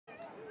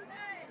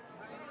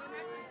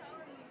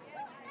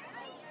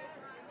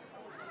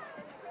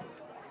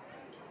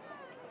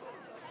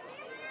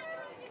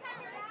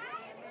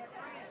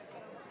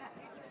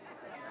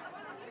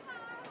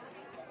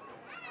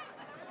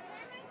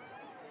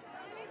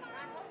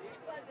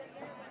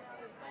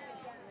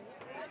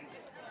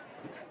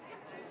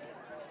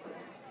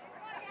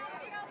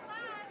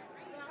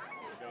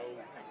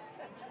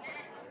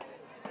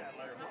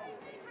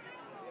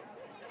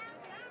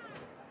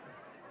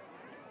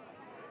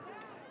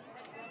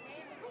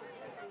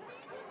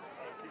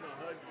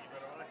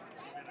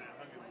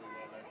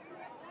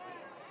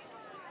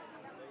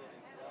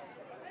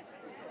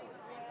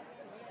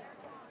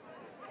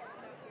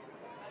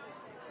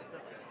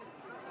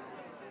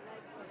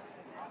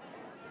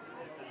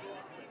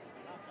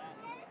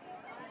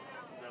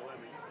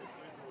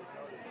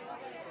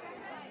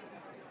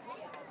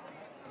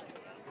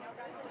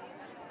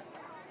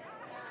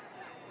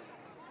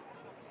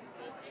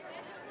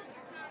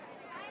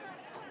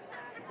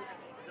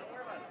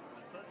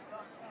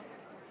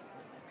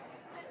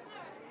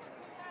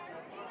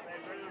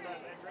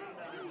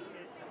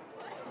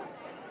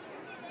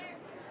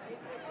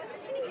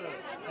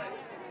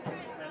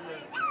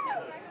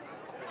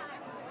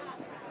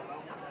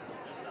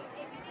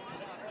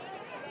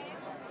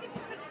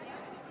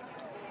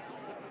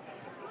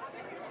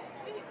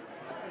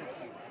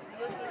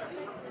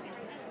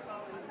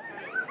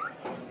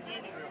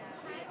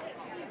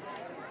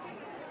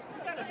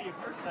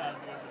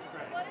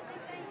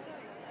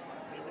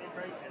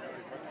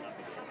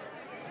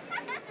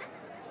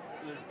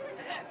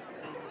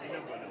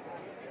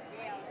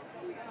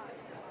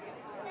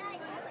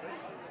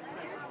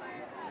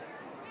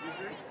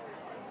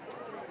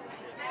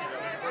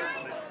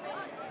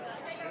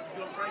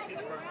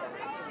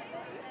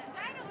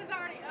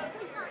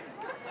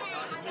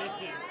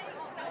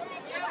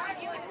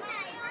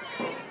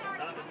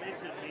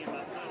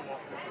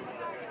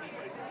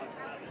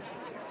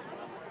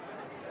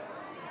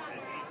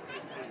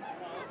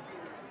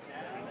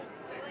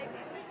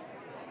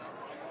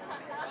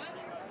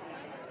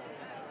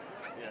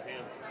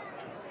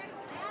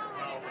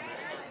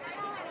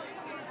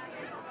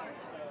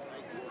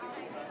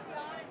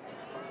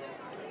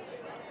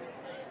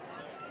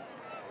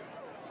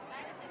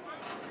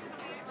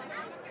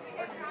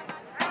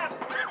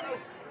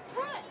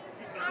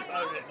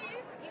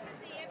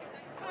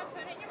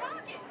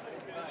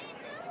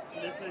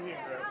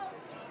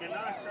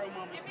I show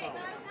Mama's phone?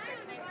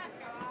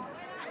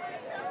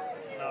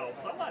 No,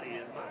 somebody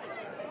is mine.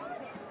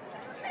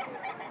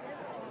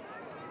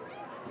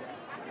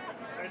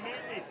 Hey,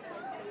 Missy.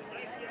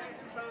 Nice to have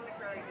your phone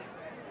crazy.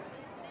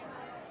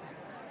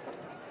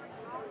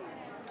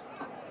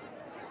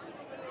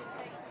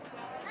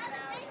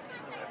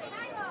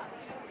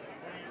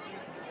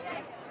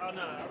 Oh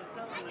no, I was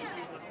telling them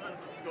you my son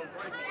was going to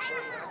break it for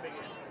how big it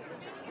is.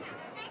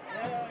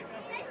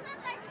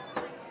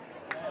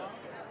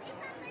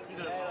 She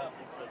doesn't love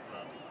this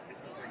stuff.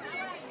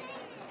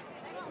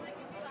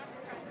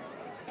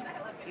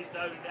 She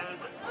throws it down and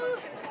says, oh!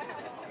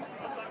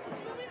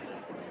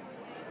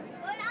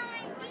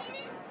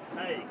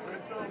 Hey,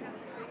 Crystal.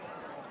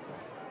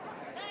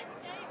 That's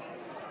Jamie.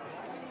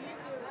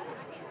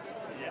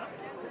 Yeah.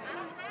 I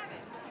don't have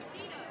it.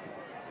 She does.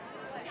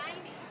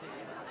 Jamie.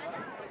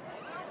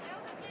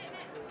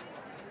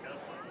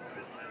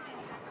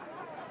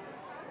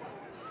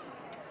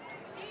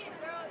 Eat it,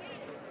 girl. Eat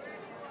it.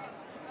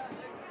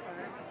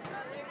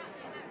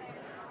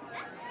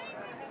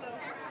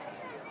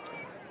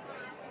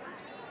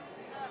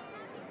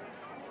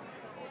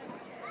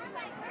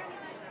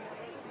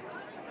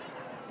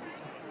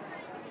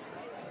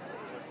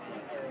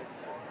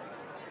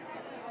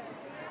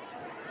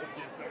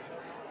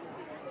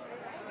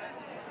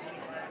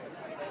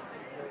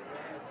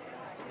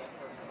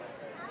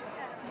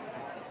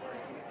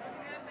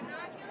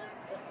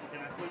 Can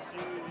I put you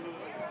to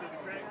the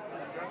cracks on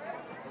the drop?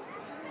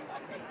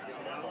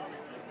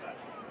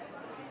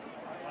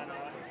 Why not?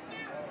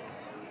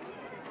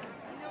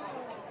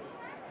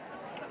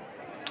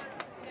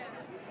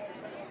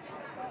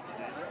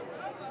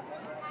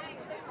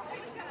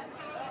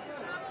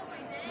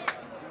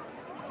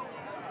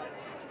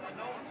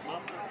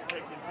 Mama's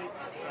taking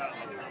pictures out of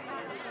the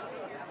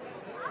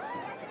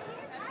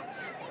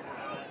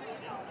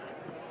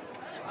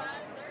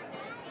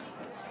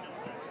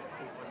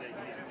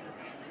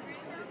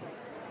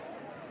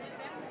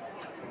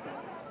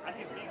I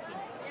can fix them.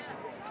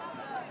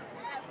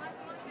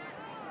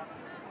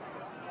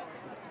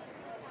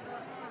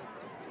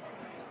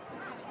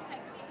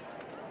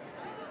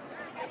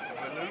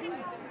 Balloon?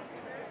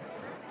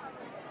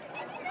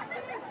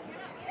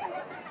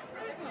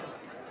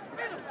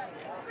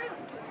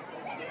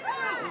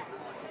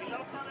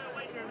 Y'all find that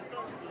way during the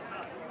summer for the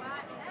night.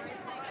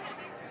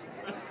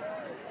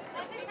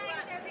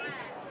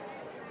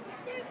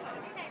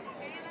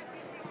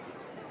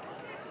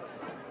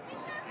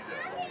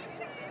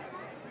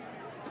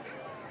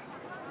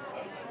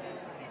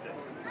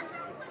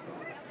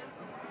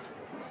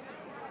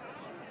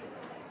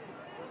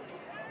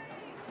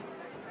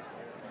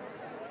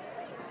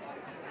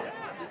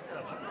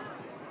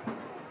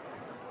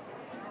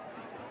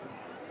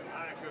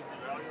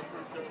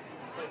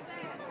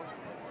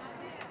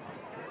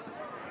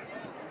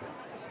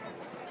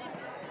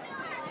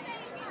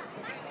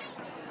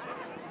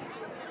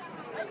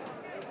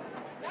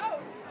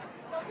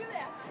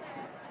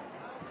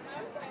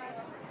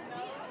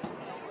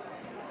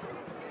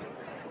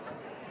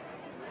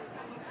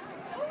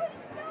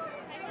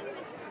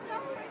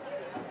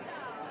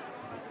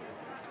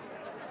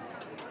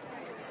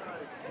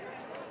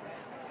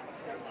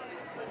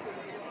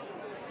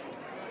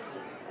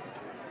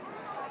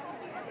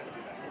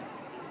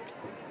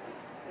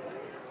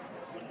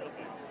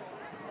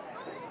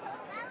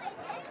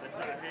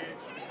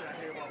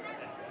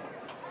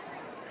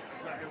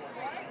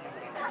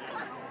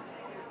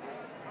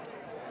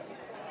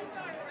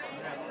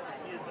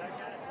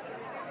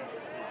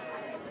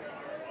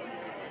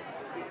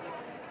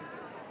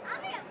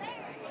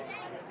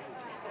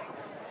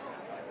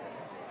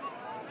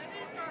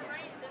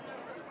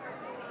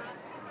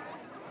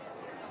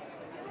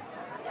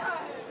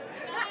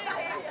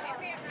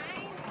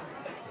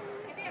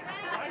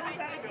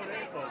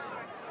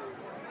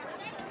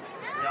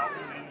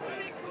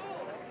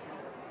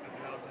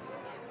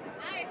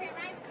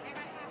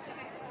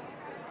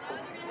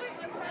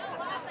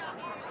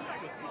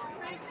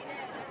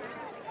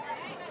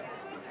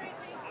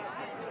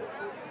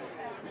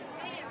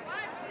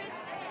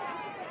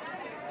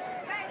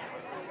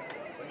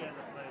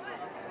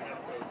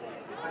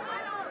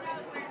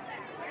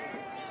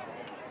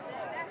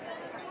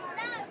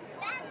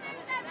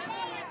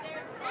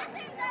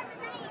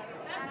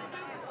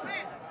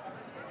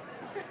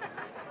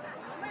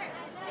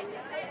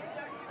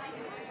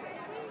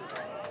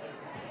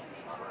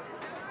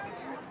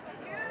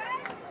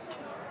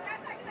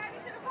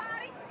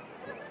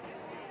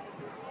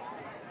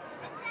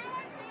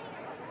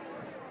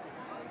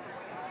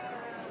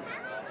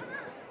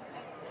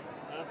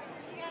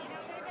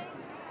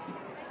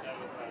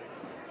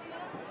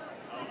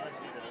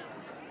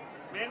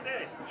 Mindy.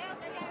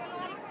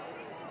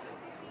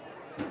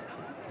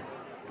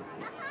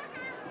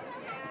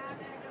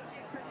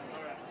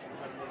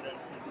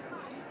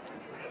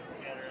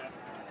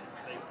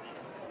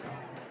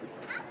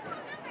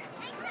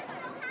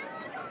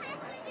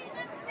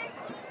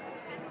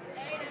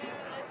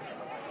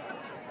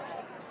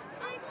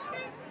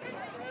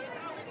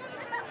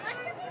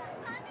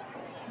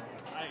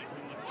 I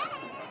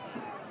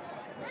ain't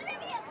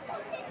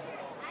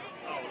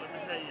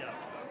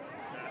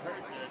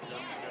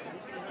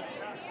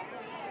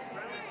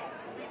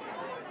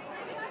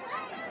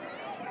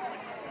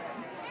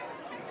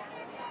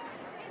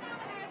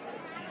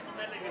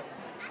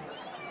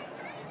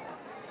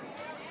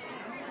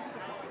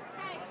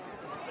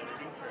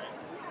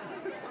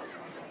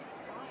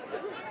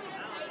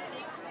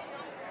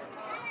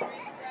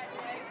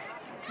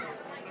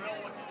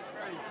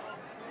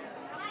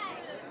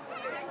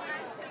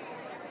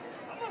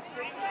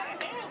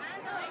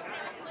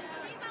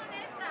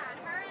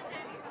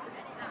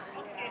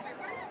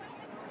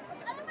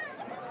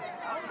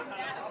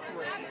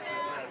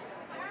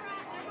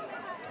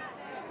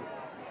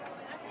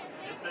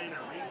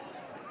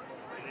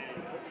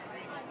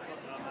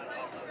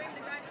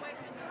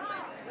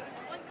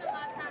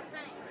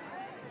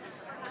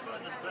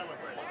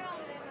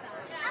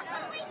That's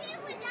what we did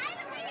with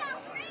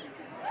Jada.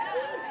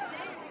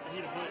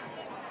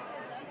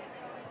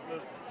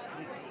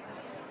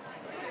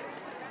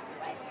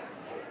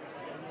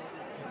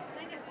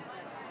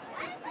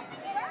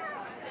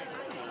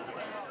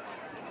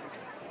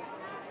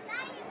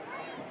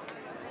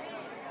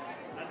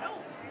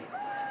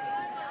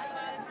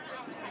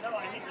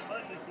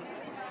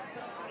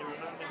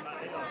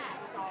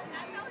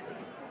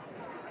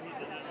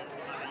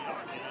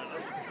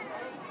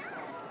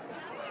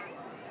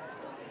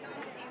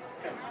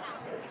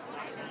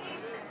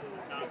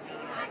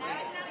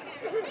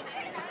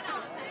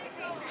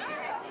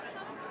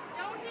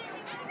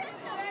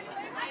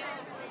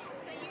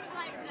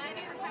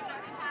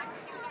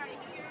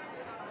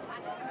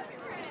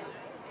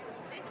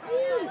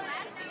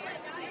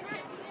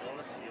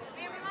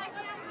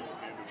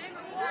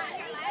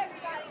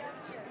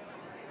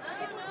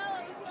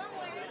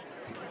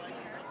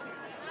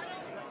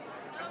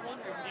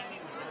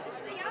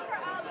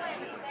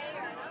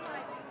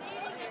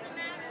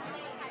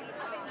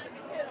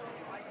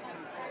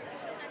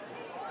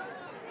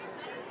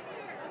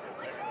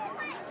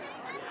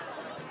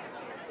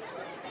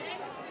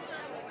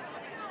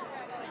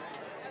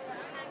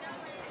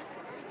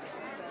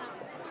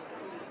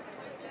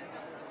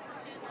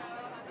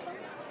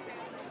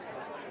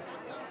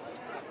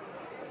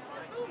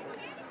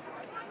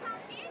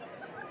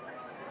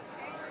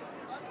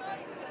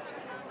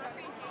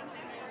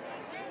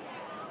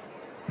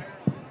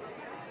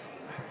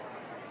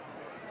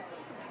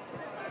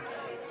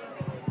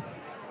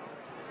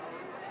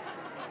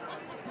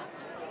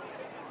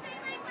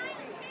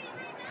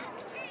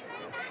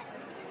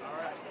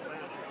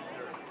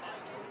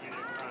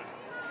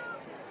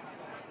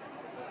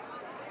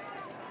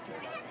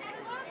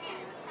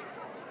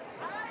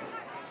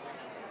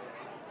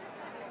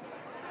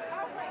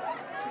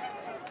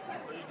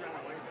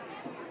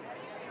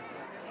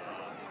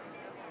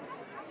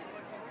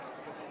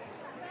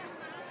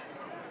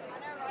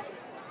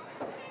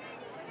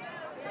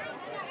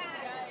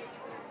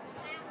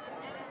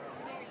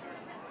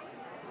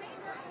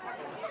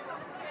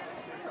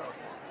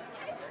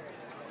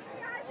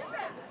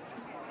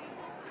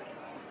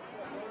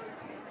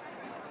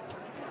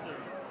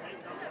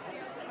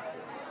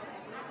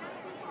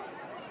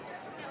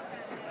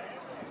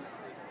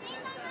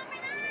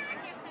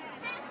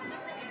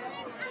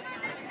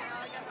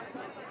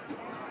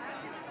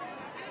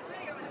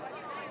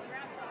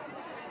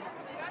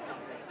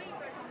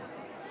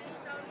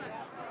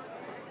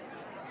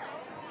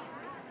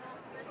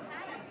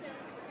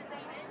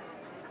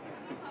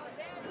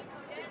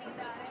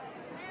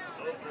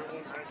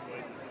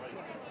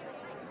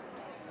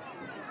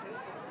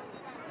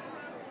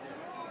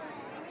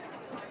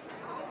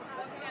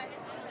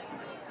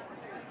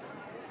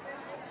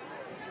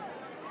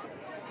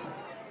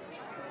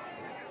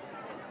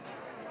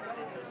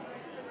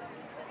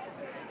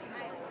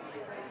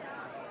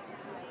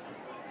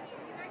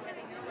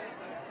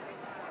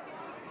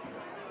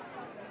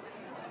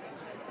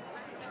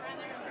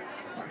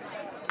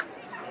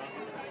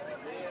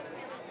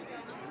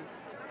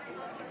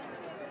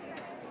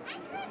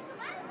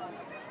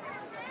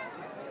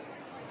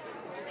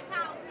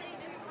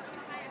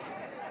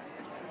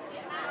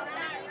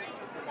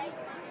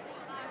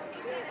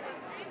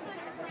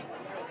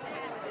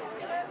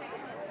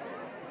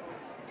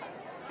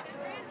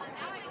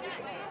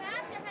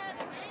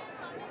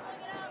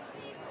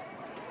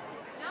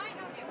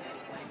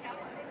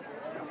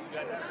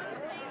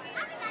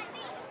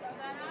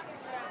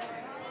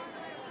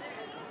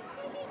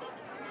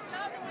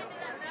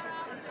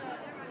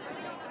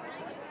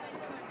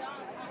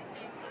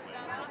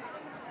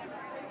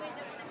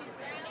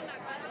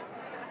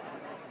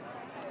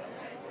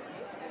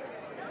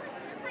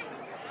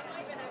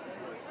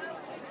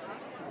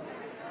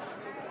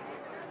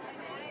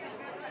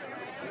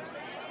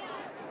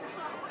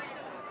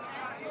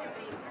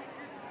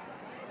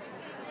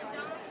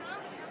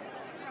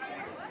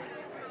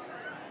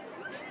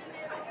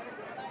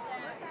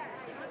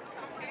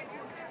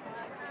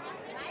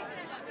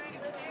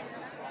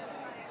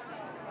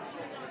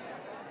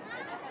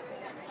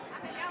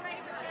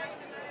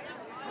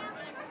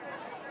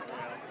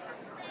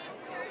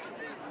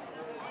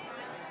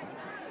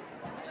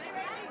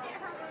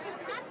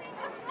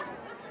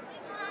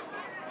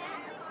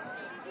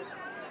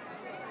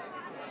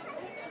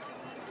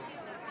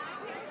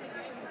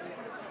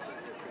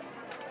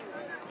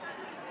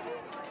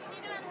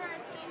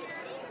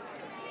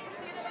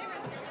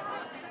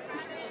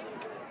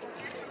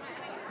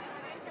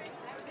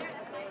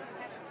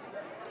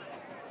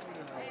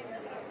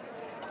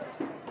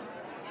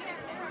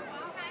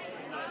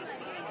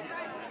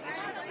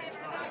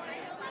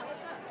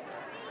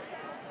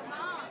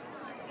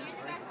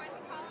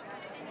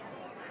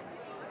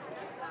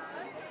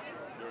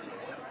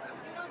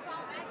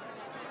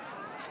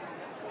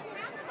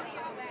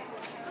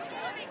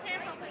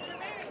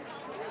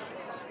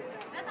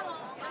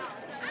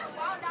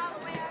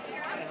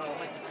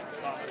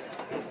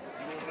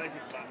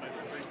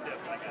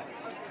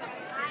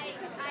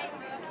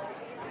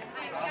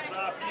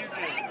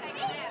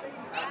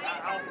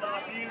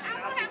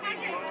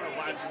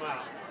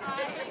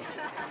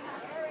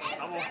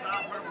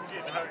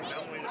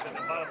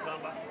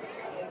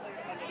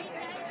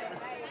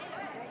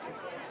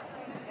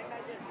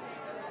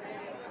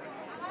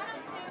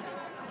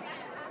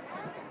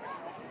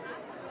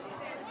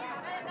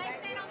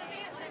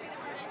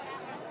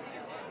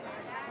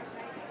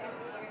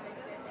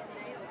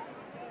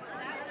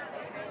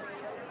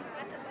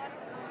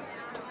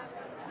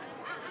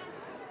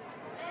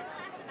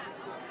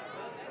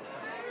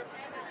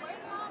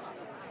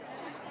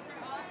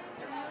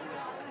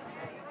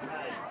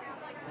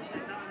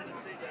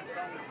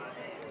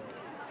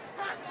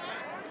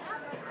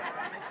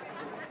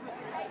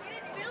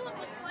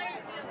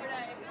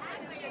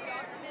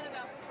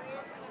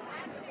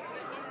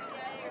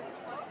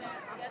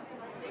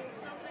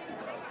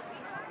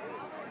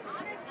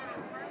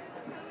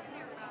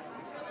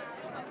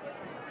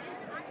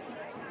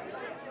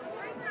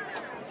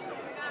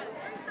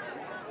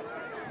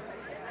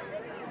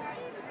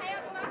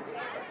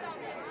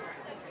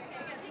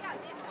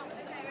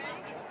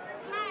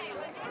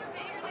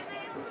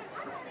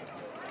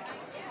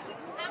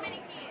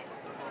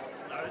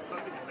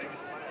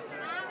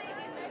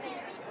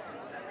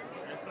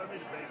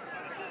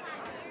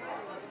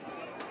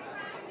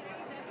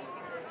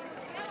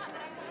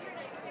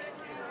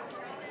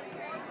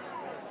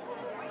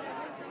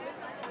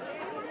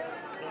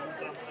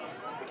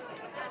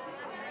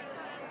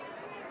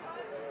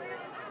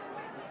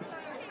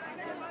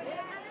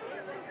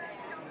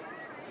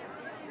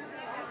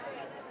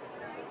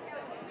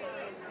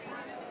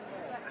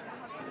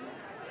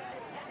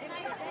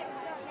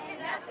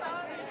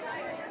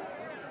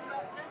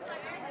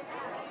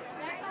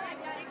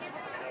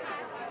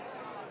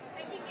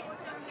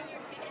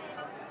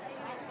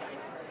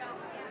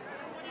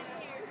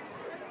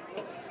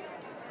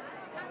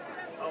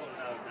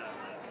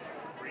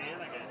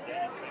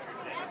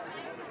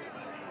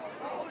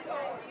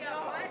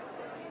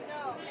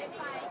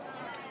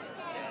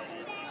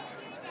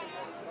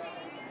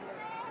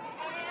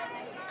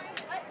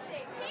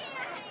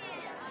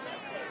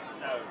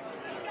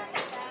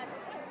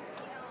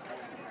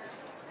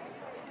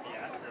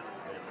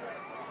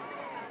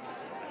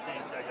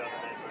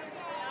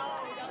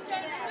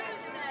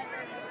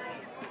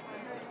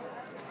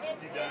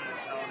 she done it,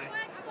 Tony.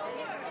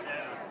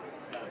 Yeah.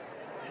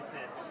 It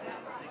says,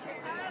 she can't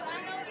get it.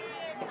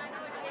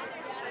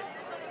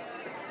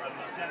 A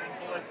lieutenant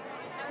boy.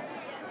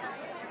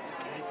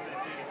 And he said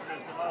she can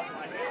flip them off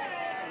like that.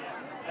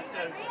 Yeah. That's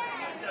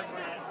your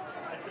brand.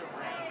 That's your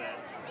brand of that.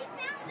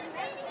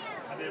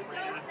 I did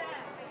brand.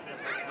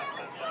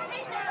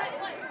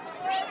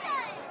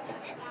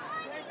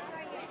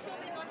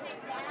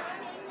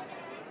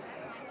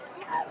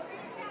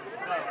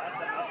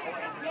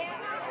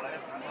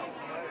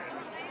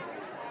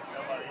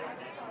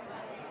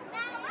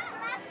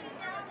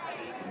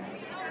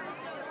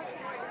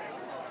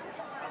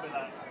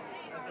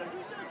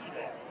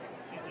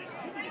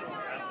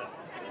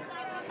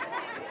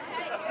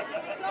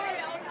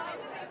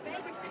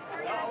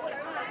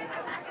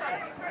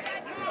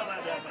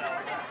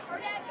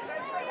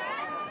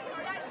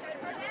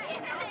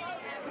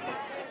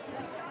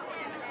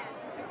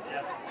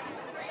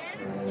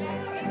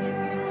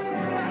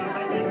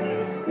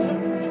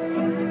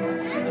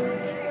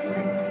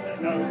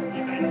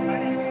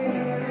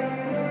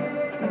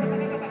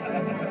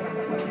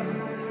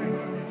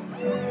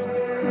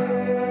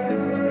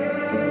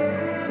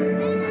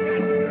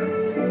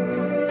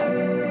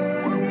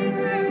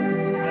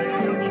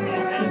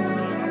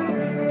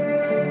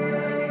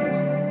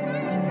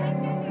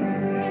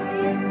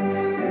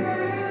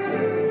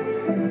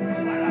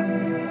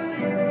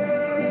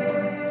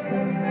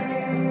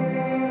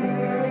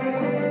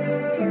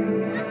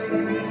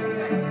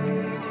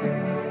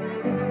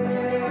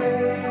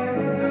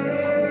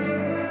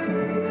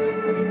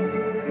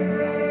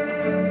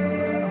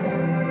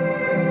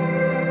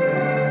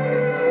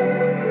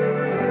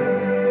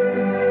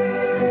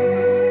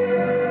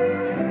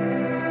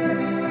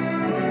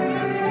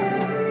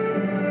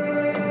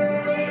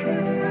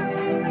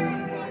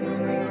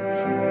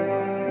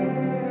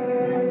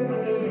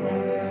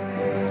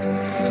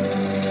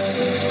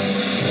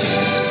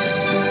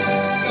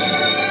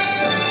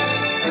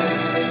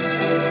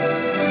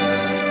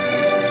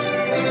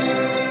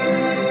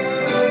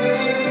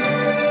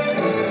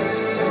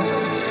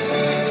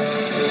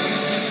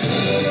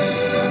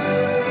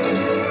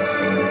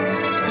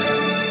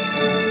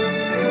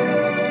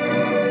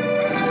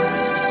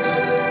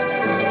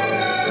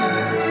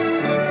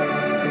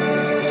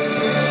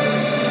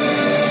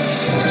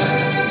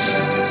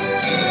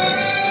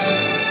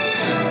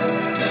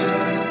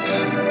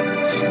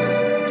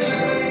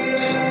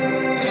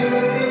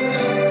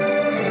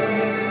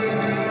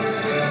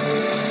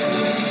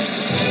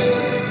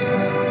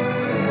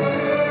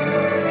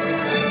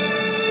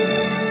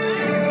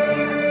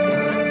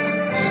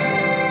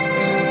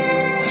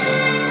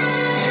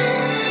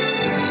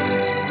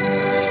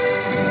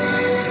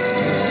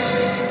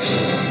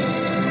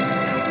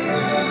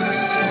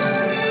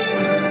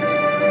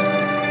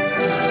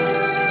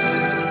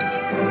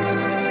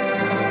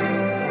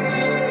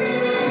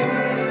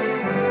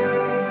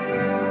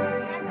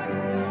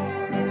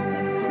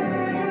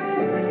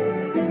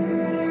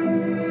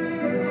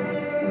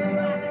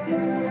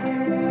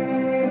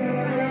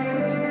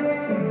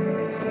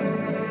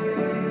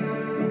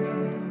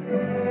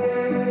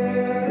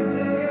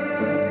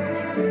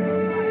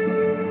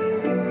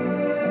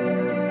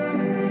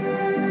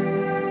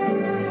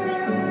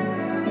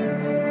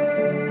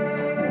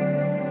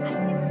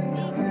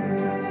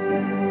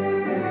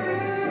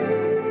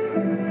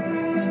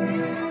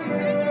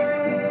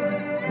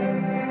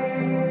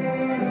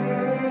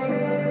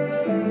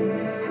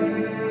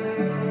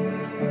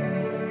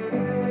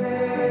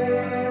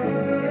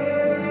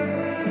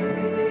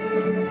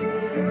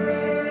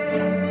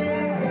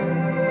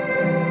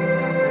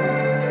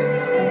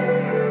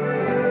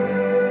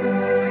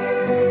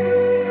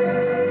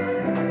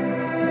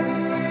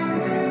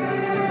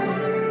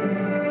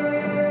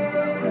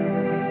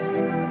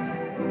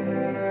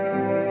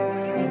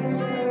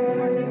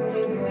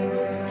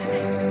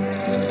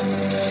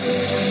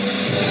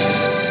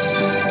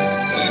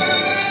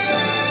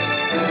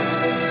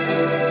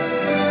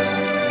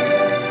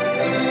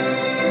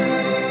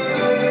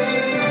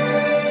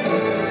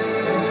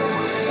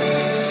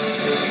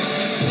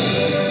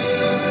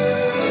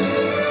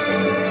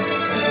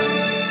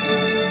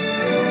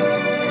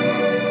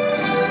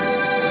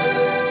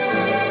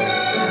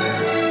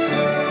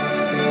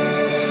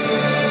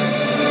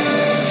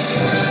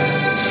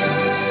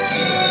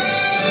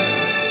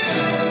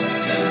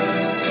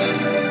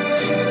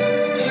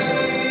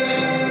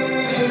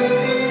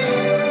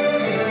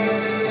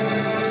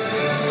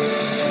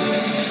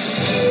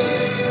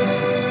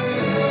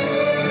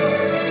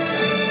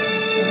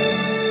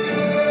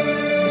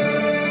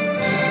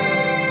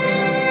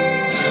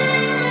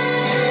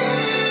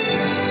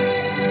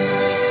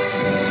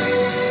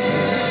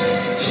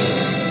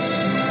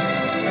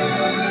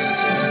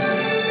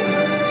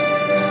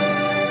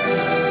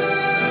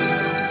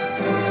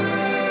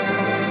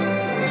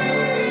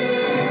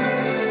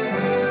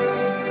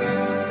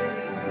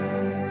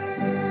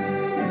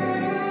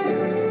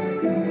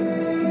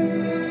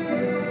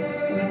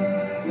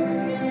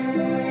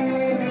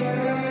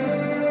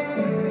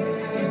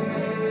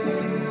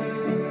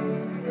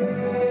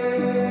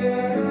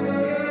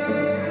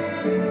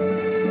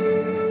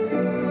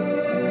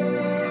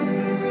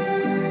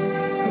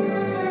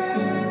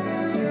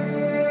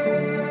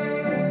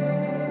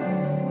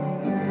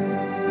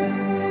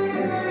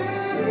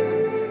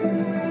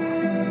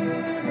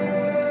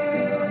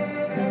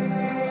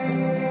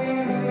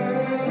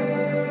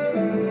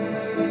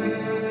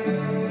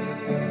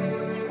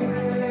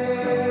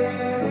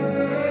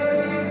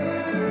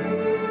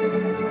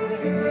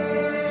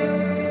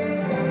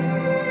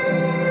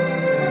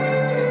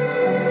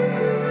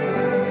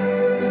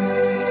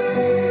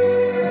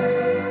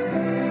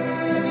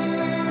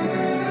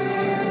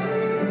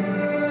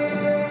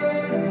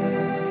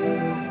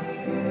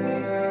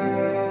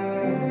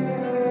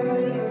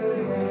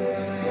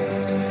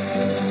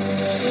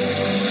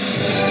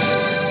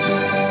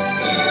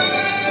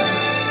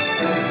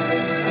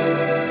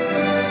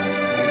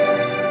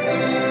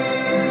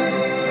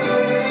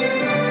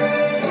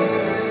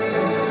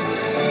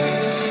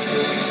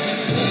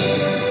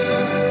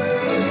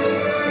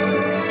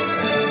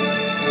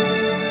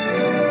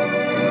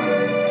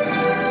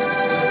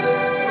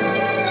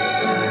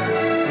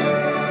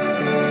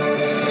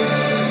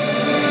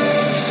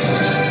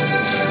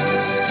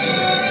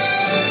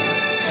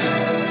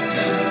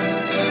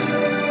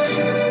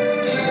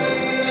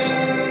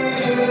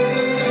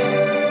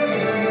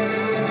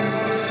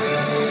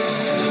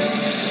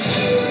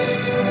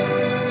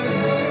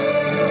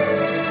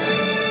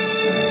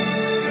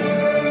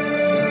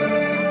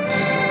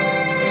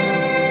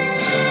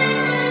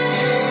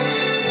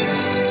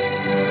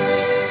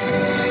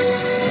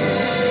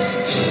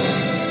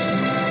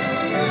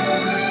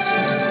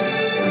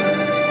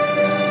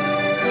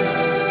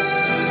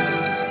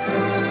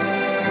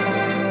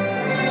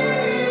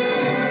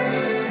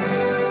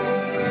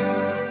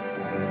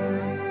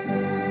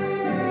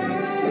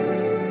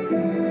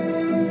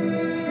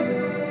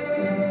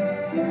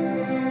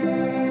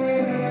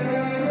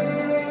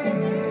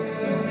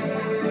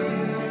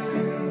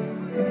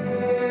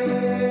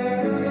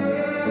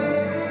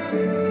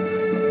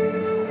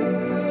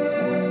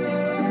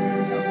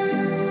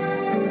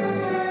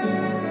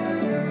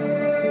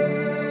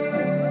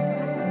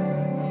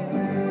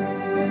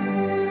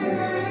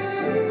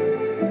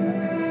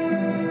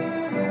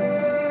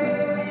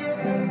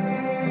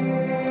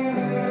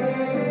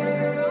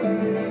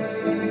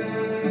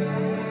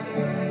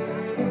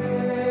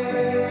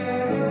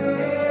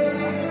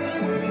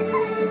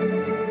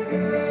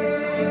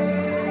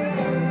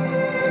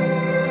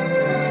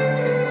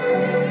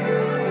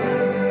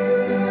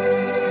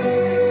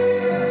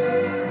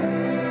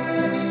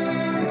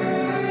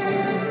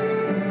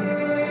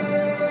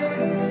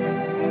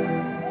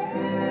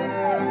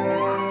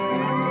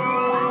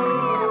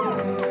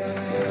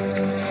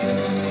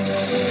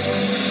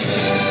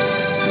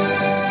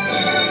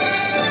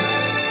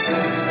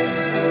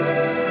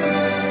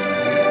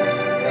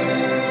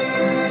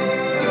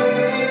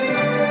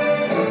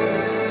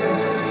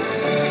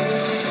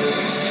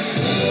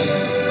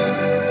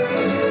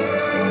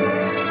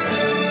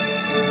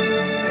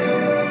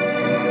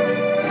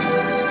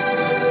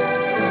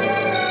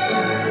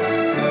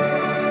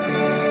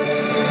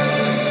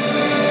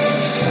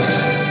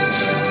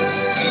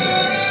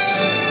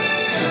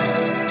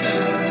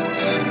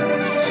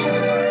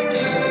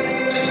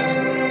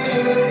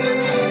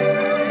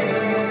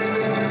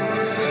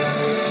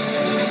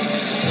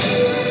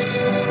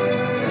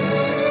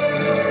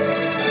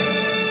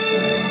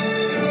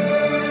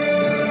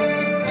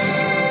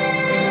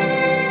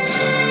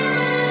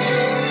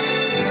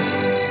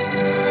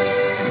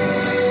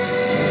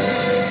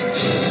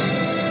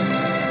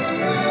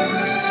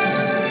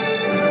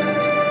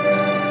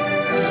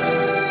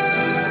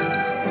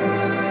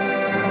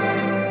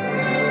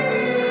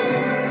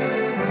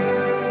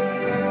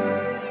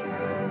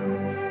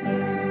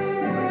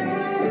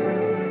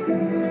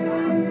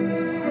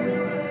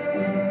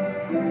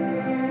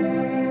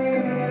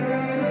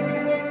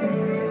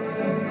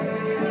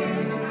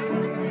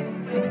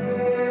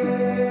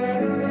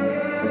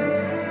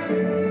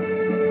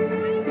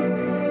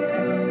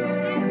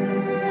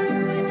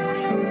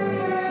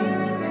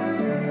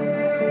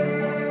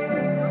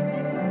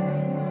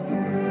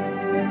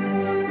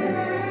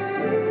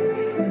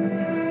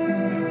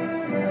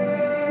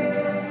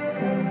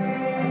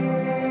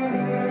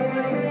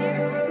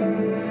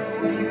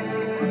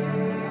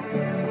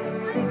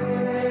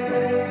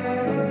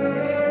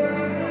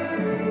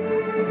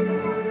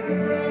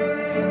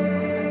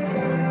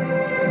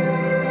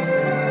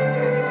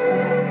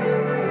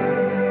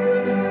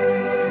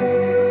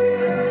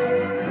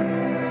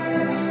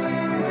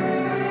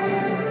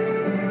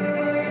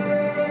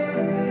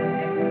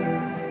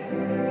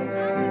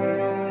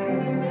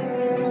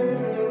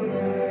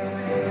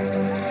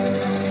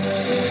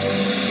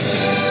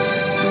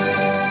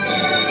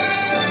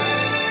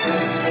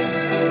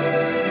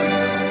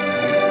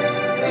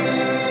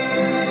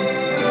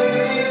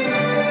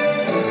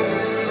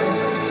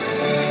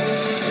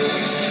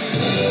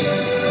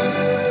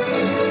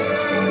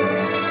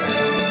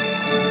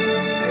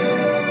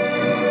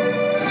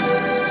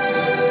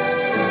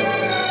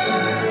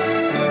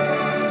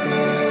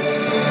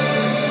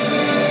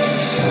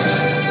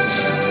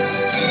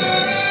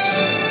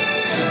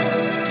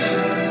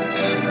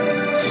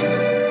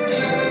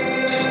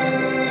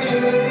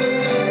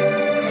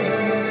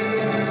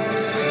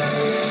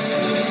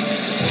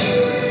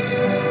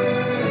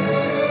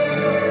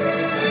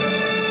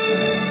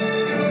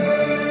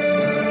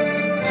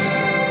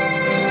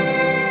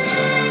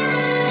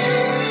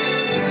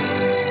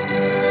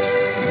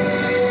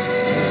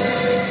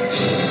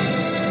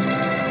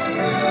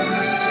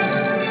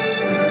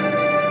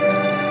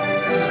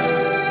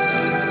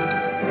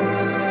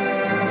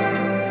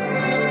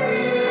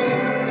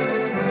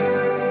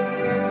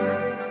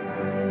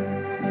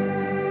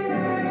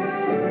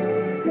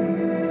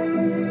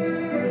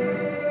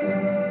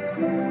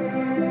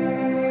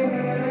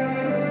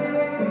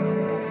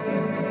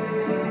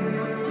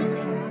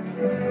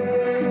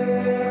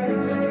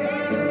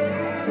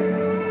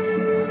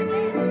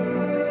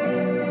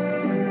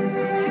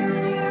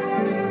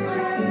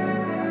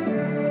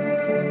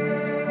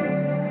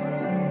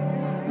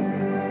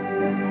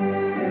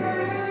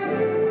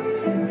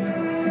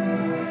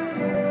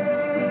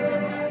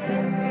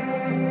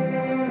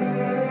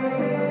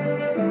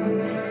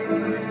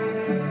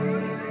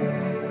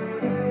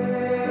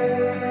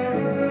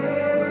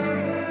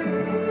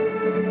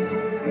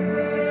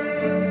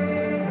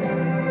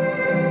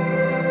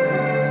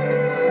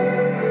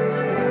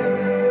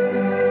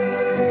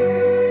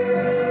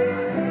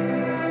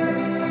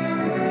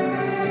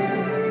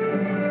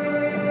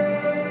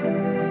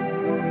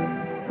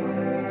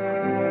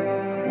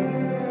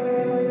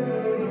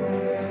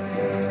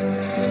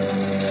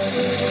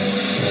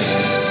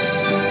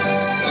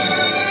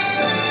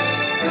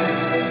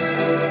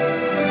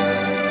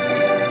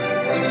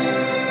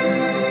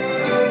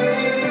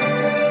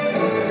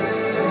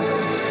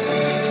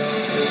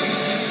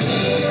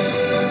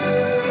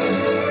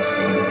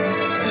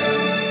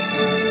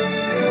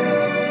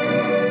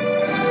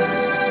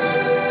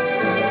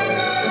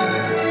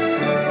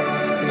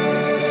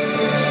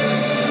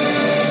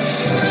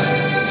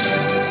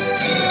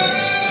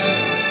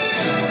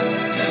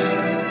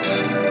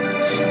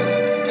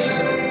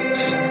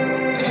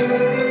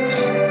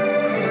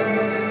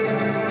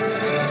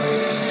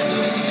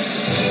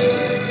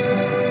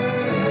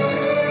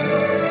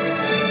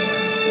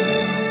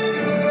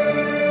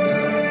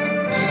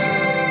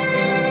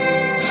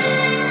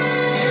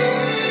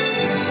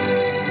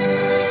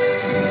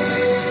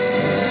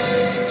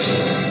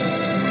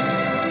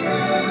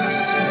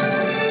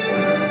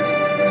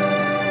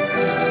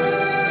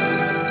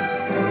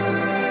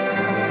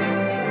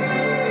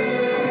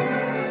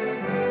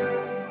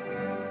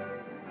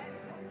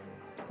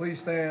 Please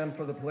stand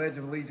for the Pledge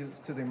of Allegiance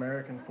to the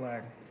American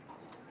flag.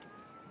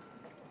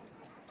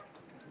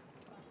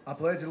 I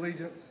pledge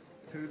allegiance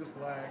to the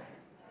flag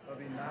of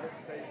the United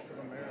States of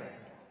America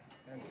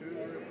and to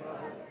the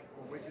republic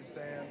for which it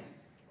stands,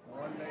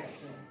 one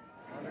nation,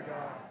 under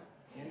God,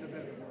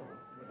 indivisible,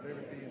 with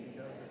liberty and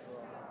justice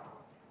for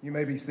all. You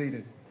may be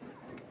seated.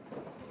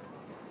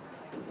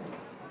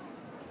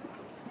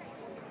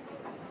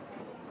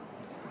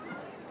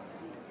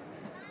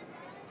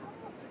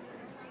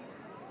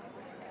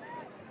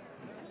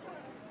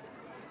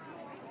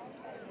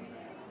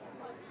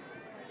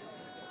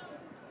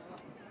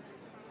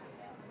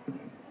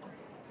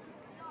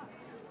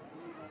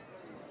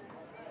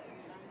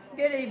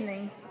 Good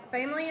evening,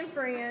 family and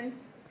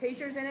friends,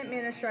 teachers and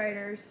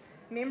administrators,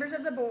 members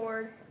of the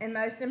board, and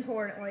most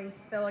importantly,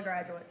 fellow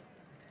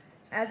graduates.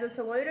 As the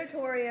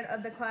salutatorian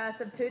of the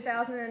class of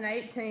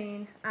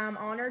 2018, I am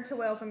honored to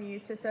welcome you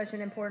to such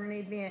an important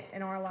event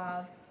in our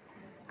lives.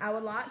 I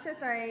would like to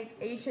thank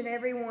each and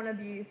every one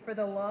of you for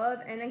the love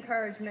and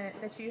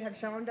encouragement that you have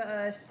shown to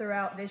us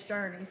throughout this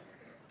journey.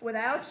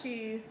 Without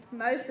you,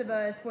 most of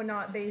us would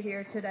not be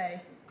here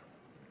today.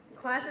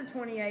 Class of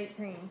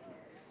 2018.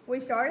 We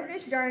started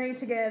this journey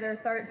together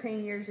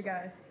 13 years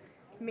ago.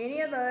 Many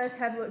of us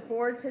have looked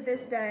forward to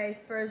this day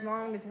for as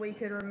long as we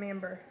could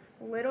remember.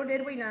 Little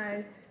did we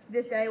know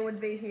this day would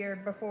be here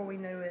before we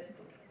knew it.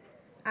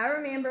 I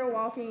remember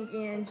walking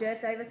in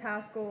Jeff Davis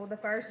High School the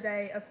first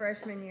day of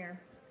freshman year.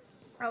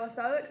 I was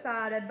so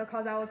excited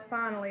because I was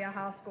finally a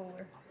high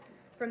schooler.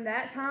 From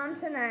that time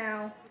to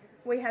now,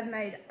 we have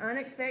made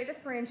unexpected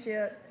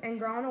friendships and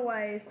grown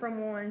away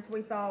from ones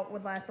we thought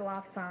would last a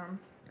lifetime.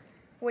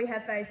 We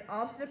have faced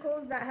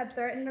obstacles that have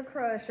threatened to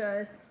crush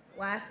us,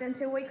 laughed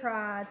until we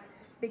cried,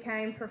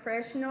 became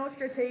professional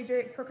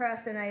strategic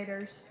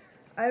procrastinators,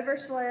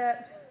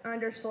 overslept,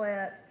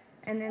 underslept,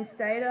 and then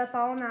stayed up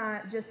all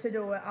night just to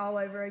do it all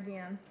over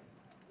again.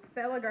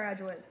 Fellow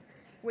graduates,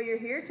 we are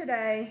here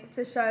today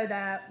to show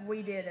that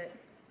we did it.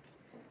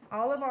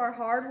 All of our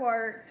hard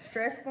work,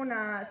 stressful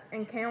nights,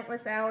 and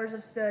countless hours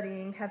of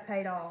studying have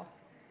paid off.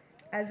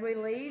 As we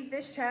leave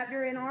this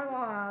chapter in our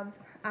lives,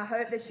 I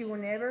hope that you will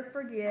never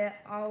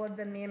forget all of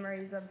the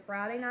memories of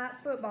Friday night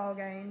football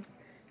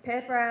games,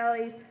 pep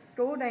rallies,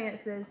 school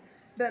dances,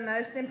 but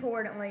most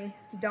importantly,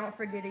 don't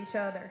forget each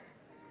other.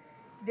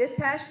 This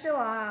past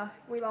July,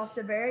 we lost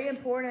a very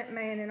important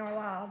man in our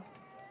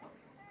lives.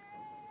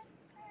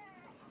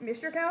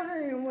 Mr.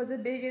 Calhoun was a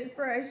big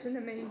inspiration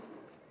to me,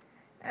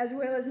 as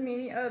well as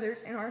many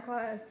others in our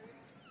class.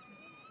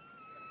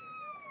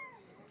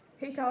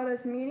 He taught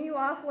us many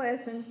life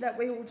lessons that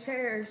we will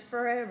cherish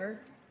forever.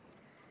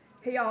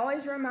 He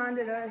always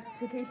reminded us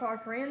to keep our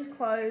friends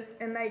close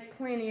and make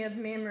plenty of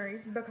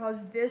memories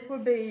because this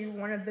would be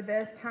one of the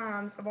best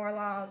times of our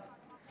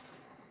lives.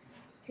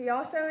 He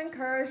also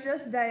encouraged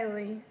us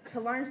daily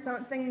to learn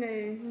something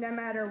new, no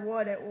matter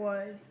what it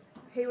was.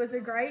 He was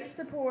a great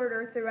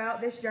supporter throughout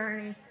this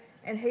journey,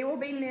 and he will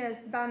be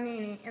missed by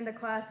many in the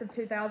class of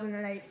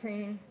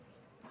 2018.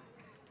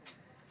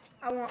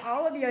 I want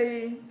all of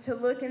you to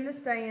look in the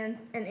stands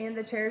and in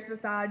the chairs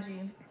beside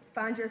you.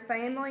 Find your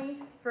family,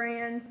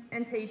 friends,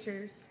 and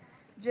teachers.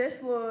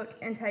 Just look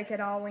and take it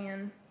all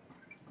in.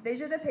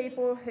 These are the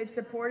people who've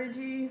supported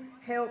you,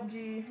 helped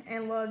you,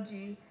 and loved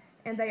you,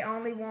 and they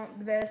only want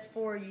the best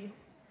for you.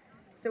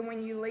 So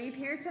when you leave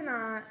here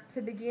tonight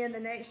to begin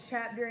the next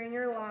chapter in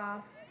your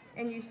life,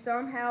 and you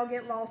somehow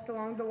get lost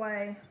along the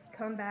way,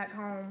 come back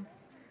home.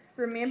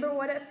 Remember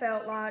what it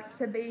felt like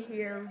to be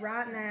here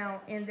right now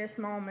in this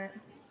moment.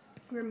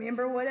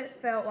 Remember what it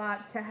felt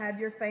like to have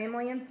your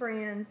family and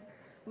friends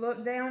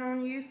look down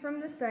on you from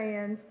the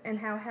stands and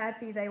how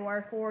happy they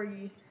were for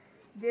you.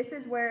 This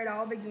is where it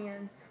all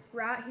begins,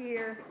 right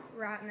here,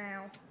 right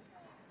now.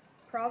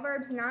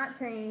 Proverbs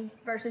 19,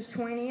 verses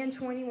 20 and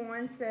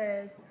 21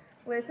 says,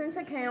 "Listen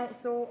to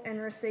counsel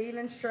and receive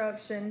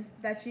instruction,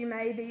 that you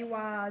may be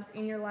wise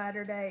in your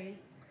latter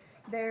days.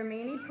 There are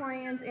many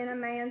plans in a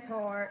man's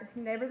heart,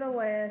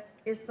 nevertheless,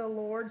 it's the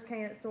Lord's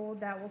counsel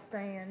that will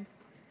stand."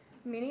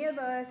 Many of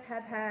us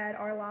have had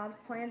our lives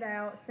planned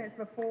out since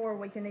before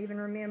we can even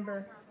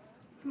remember.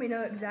 We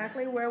know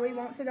exactly where we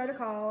want to go to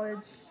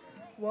college,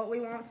 what we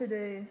want to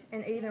do,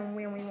 and even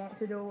when we want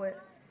to do it.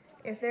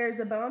 If there's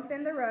a bump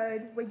in the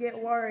road, we get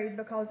worried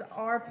because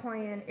our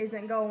plan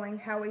isn't going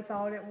how we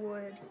thought it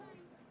would.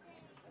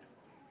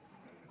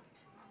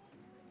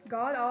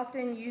 God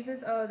often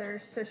uses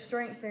others to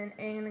strengthen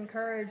and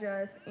encourage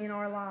us in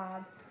our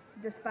lives.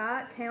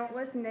 Despite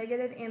countless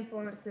negative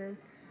influences,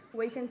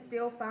 we can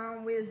still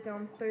find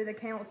wisdom through the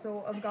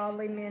counsel of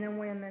godly men and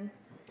women.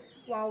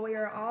 While we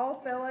are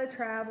all fellow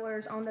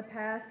travelers on the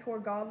path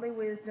toward godly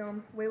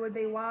wisdom, we would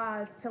be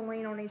wise to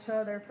lean on each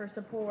other for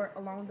support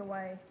along the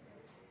way.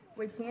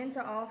 We tend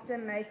to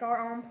often make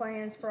our own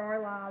plans for our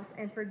lives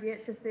and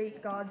forget to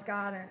seek God's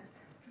guidance.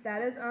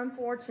 That is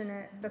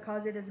unfortunate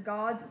because it is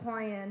God's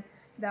plan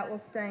that will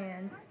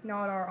stand,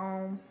 not our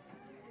own.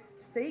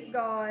 Seek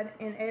God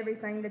in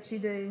everything that you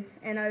do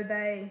and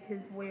obey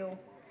His will.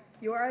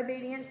 Your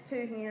obedience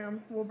to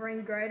Him will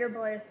bring greater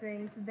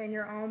blessings than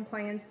your own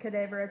plans could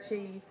ever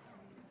achieve.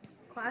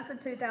 Class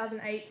of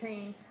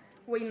 2018,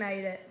 we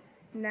made it.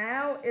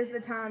 Now is the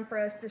time for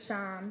us to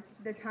shine,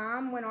 the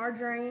time when our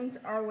dreams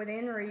are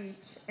within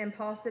reach and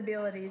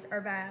possibilities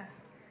are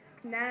vast.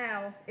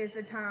 Now is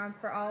the time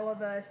for all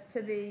of us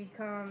to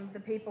become the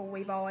people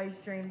we've always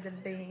dreamed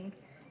of being.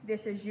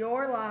 This is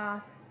your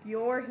life,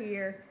 you're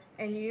here,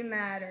 and you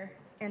matter,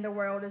 and the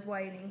world is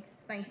waiting.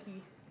 Thank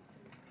you.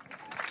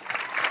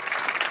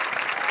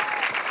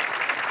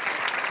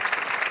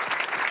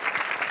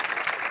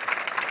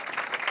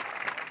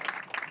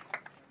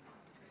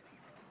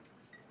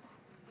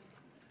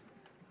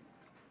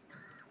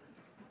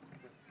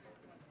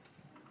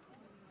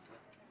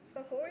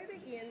 Before we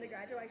begin the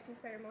graduation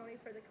ceremony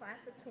for the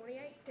class of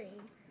 2018,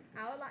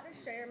 I would like to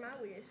share my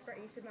wish for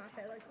each of my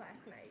fellow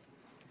classmates.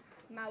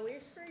 My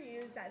wish for you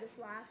is that this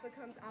life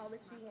becomes all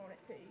that you want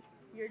it to.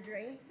 Your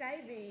dreams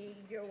stay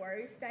big, your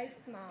worries stay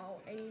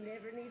small, and you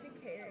never need to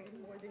carry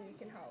more than you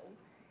can hold.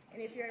 And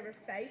if you're ever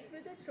faced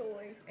with a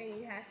choice and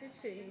you have to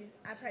choose,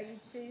 I pray you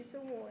choose the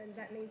one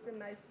that means the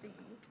most to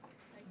you.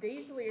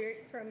 These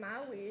lyrics from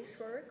my wish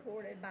were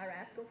recorded by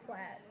Rascal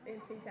Flatts in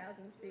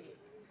 2006.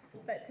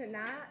 But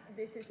tonight,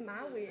 this is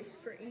my wish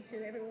for each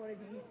and every one of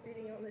you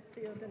sitting on this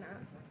field tonight.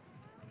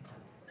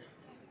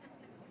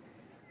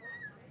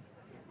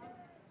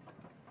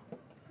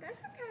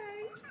 That's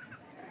okay.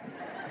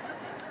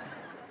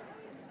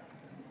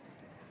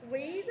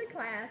 We, the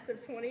class of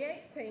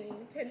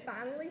 2018, can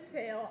finally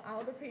tell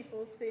all the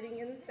people sitting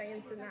in the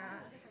stands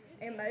tonight,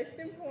 and most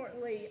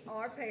importantly,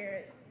 our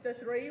parents, the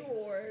 3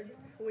 words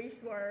we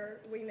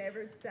swore we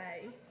never'd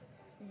say.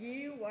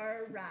 You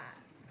were right.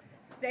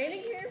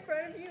 Standing here in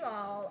front of you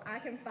all, I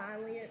can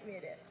finally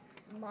admit it.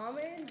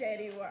 Mama and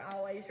Daddy were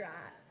always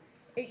right.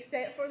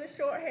 Except for the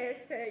short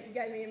haircut you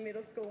gave me in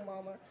middle school,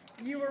 Mama.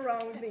 You were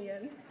wrong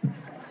then.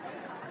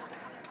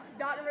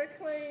 Dr.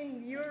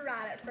 McLean, you were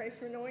right at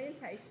freshman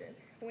orientation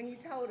when you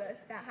told us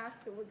that high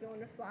school was going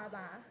to fly by.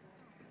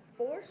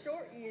 4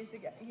 short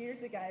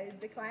years ago,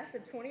 the class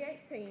of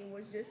 2018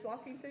 was just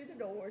walking through the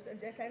doors of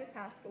Jeff Davis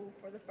High School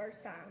for the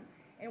first time,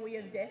 and we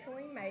have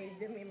definitely made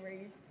the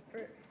memories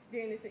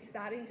during this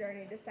exciting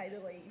journey, to say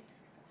the least.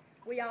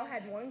 We all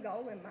had one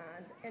goal in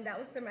mind, and that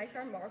was to make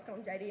our mark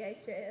on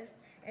JDHS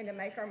and to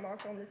make our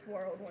mark on this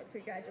world once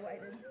we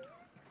graduated.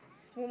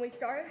 When we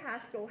started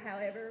high school,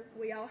 however,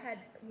 we all had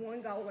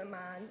one goal in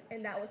mind,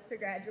 and that was to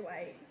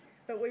graduate,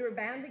 but we were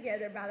bound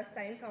together by the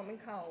same common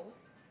cause.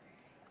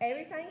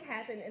 Everything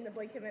happened in the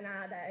blink of an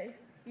eye, though.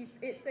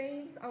 It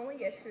seems only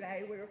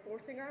yesterday we were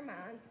forcing our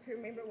minds to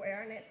remember where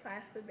our next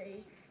class would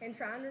be and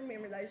trying to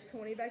remember those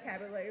 20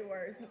 vocabulary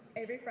words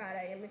every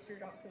Friday in Mr.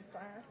 Johnson's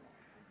class,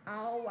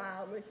 all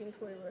while looking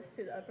clueless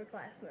to the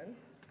upperclassmen.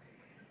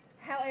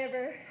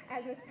 However,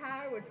 as Ms.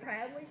 Tyre would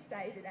proudly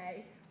say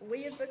today,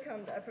 we have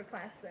become the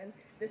upperclassmen,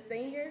 the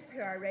seniors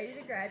who are ready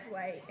to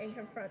graduate and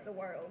confront the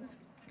world.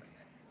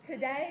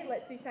 Today,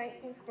 let's be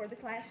thankful for the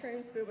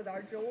classrooms filled with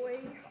our joy,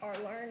 our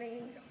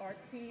learning, our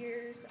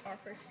tears, our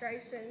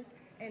frustrations,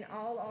 and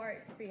all our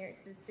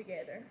experiences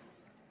together.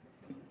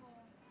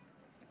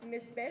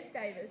 Miss Beth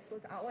Davis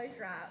was always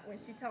right when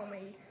she told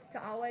me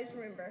to always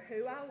remember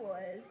who I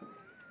was,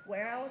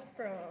 where I was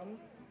from,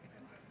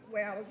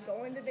 where I was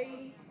going to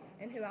be,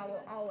 and who I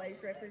will always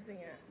represent.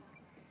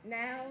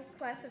 Now,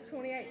 class of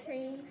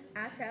 2018,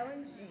 I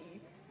challenge you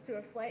to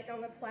reflect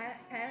on the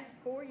past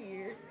 4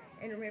 years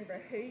and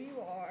remember who you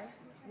are,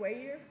 where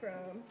you're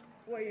from,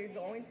 where you're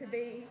going to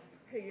be,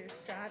 who you're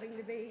striving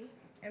to be,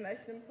 and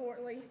most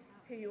importantly,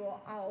 who you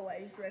will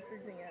always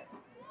represent.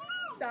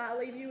 So I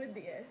leave you with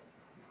this.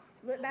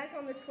 Look back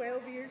on the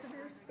 12 years of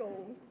your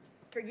school,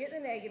 forget the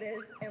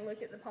negatives, and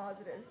look at the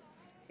positives.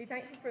 Be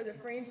thankful for the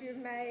friends you have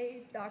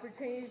made, the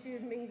opportunities you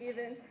have been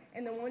given,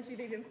 and the ones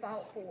you've even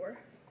fought for.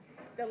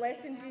 The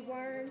lessons you've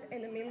learned,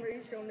 and the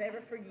memories you'll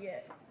never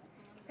forget.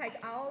 Take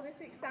all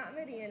this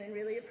excitement in and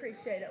really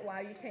appreciate it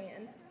while you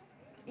can.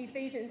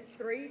 Ephesians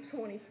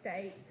 3:20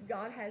 states,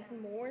 God has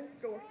more in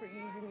store for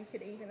you than you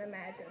could even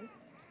imagine.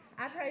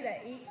 I pray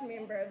that each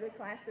member of the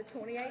class of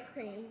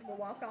 2018 will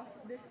walk off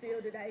this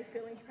field today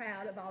feeling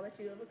proud of all that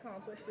you have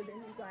accomplished within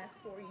these last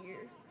 4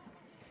 years.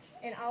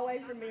 And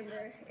always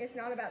remember, it's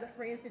not about the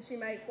friends that you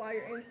make while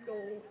you're in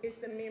school, it's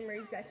the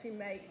memories that you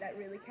make that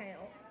really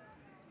count.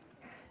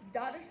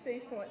 Dr.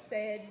 Seuss once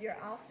said,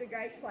 you're off to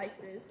great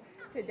places.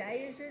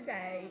 Today is your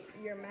day,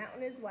 your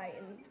mountain is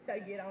waiting, so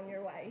get on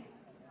your way.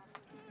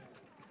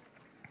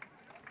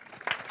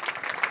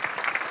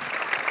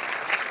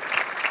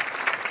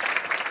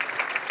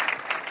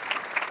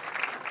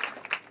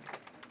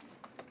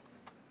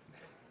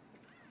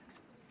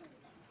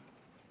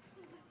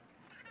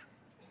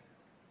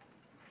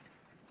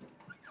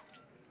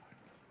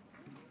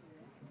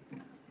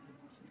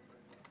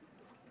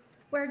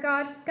 Where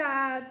God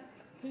guides,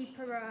 He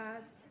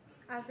provides.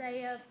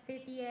 Isaiah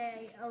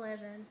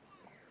 58:11.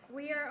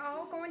 We are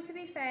all going to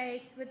be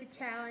faced with the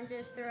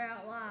challenges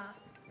throughout life.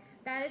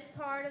 That is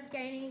part of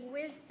gaining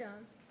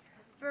wisdom.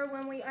 For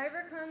when we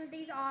overcome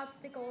these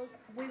obstacles,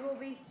 we will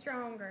be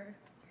stronger.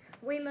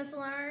 We must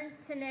learn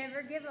to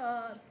never give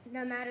up,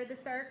 no matter the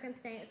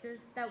circumstances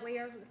that we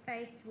are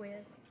faced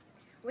with.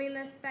 We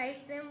must face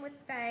them with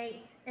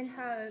faith and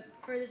hope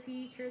for the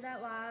future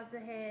that lies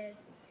ahead,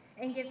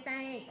 and give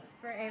thanks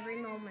for every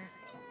moment.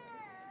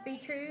 Be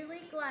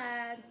truly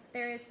glad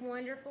there is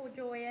wonderful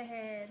joy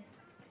ahead.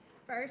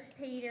 1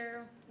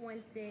 Peter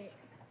 1:6.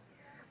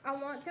 I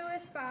want to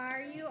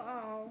inspire you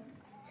all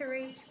to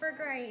reach for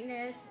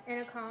greatness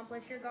and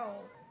accomplish your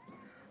goals.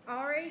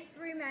 Always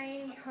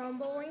remain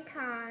humble and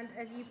kind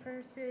as you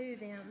pursue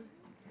them.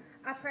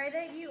 I pray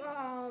that you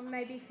all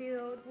may be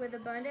filled with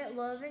abundant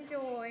love and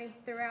joy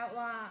throughout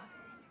life.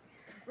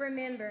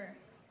 Remember,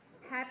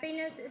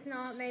 happiness is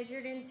not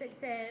measured in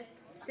success.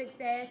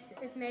 Success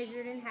is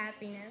measured in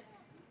happiness.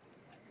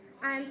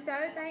 I am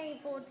so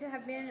thankful to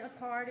have been a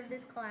part of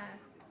this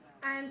class.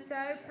 I am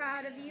so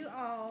proud of you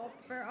all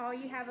for all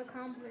you have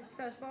accomplished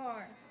so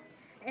far,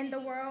 and the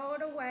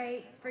world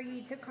awaits for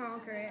you to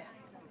conquer it.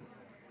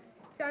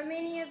 So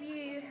many of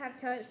you have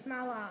touched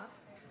my life.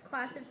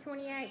 Class of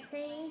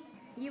 2018,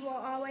 you will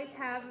always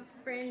have a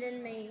friend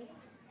in me.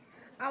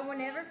 I will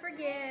never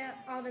forget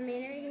all the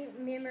many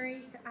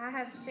memories I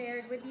have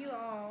shared with you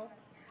all,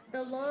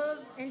 the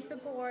love and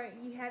support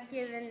you have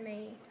given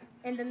me,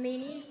 and the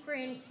many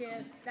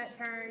friendships that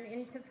turn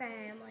into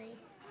family.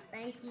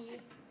 Thank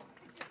you.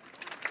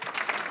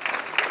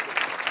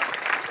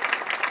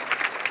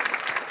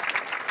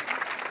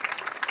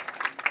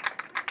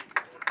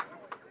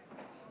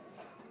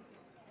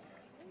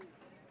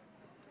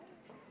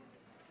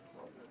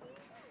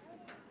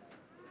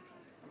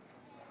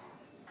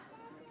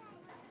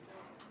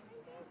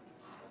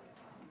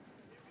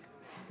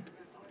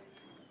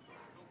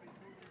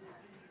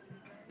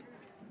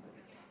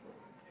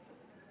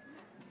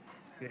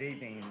 Good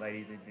evening,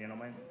 ladies and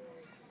gentlemen,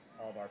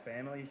 all of our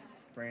families,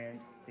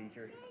 friends,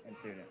 teachers, and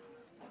students.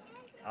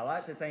 I'd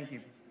like to thank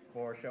you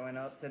for showing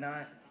up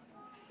tonight,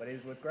 but it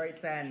is with great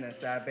sadness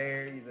that I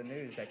bear you the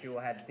news that you will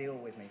have to deal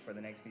with me for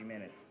the next few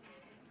minutes.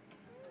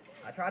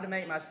 I tried to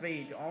make my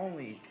speech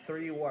only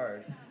 3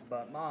 words,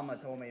 but Mama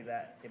told me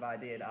that if I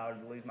did, I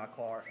would lose my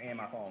car and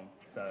my phone,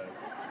 so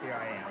here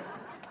I am.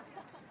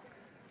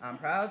 I'm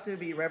proud to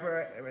be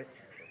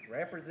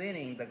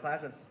representing the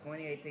class of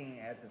 2018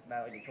 as its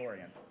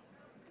valedictorian.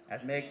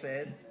 As Meg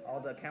said, all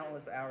the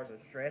countless hours of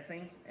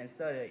stressing and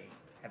studying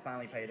have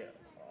finally paid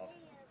off.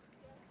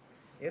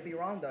 It would be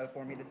wrong, though,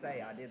 for me to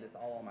say I did this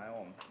all on my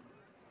own.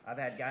 I've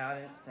had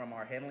guidance from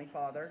our Heavenly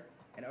Father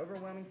and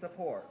overwhelming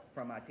support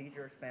from my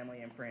teachers,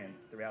 family, and friends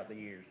throughout the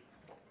years.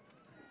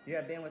 You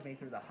have been with me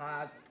through the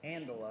highs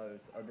and the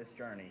lows of this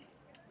journey.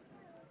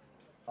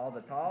 All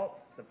the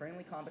talks, the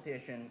friendly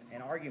competition,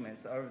 and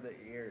arguments over the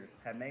years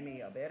have made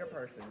me a better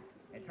person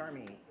and turned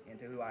me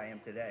into who I am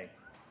today.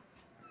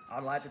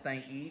 I'd like to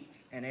thank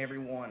each and every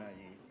one of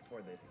you for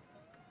this.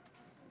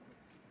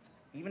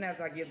 Even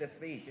as I give this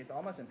speech, it's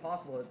almost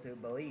impossible to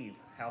believe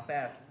how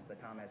fast the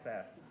time has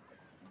passed.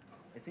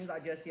 It seems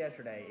like just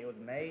yesterday, it was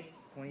May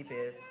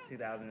 25th,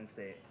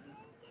 2006.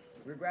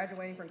 We were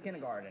graduating from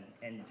kindergarten,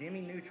 and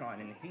Jimmy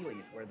Neutron and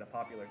Heelys were the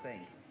popular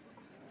things.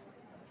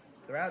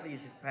 Throughout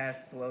these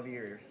past 12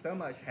 years, so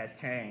much has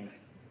changed.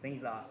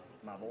 Things like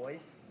my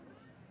voice,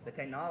 the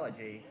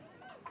technology,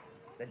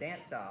 the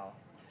dance style,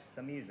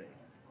 the music.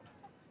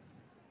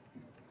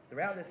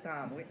 Throughout this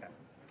time, we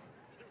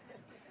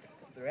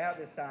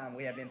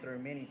have been through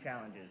many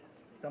challenges,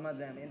 some of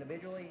them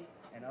individually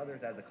and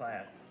others as a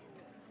class.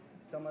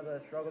 Some of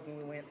the struggles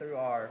we went through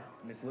are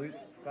Miss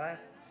Luke's class,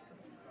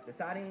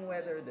 deciding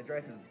whether the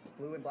dress is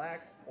blue and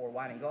black or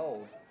white and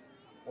gold,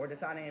 or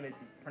deciding if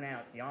it's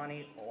pronounced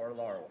Yanni or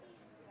Laurel.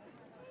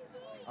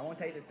 I want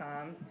to take this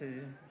time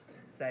to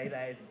say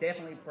that it's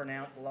definitely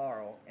pronounced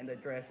Laurel, and the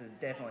dress is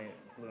definitely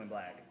blue and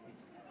black.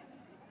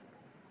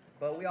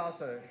 But we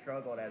also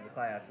struggled as a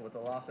class with the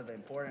loss of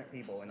important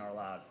people in our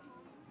lives,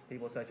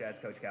 people such as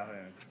Coach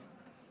Calhoun.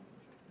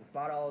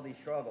 Despite all of these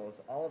struggles,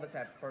 all of us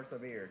have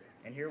persevered,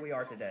 and here we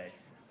are today,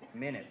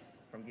 minutes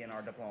from getting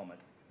our diplomas,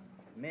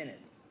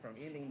 minutes from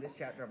ending this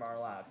chapter of our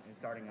lives and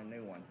starting a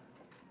new one.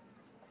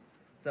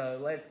 So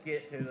let's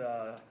get to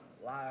the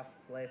life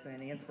lesson,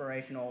 the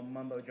inspirational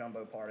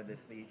mumbo-jumbo part of this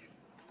speech.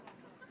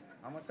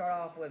 I'm going to start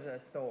off with a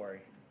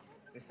story.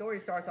 The story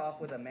starts off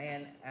with a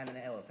man at an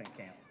elephant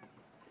camp.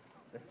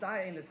 The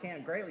sight in this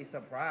camp greatly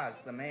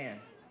surprised the man,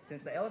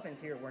 since the elephants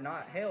here were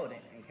not held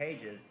in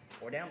cages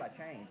or down by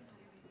chains,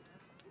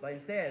 but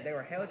instead they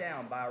were held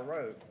down by a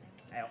rope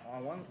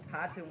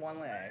tied to one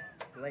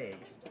leg,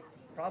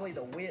 probably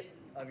the width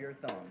of your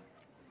thumb.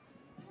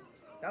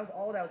 That was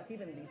all that was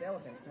keeping these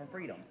elephants from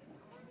freedom.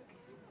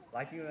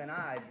 Like you and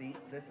I,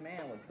 this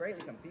man was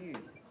greatly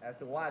confused as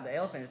to why the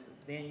elephants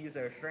didn't use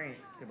their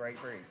strength to break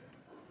free.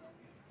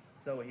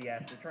 So he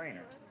asked the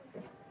trainer,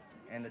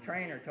 and the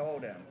trainer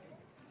told him,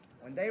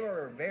 when they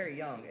were very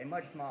young and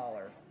much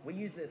smaller, we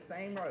used this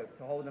same rope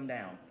to hold them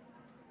down,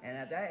 and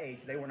at that age,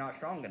 they were not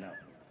strong enough.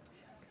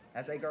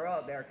 As they grow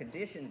up, they are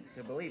conditioned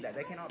to believe that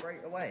they cannot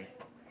break away.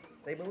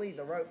 They believe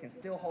the rope can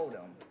still hold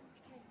them,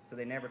 so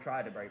they never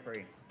tried to break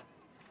free.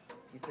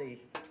 You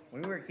see,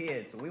 When we were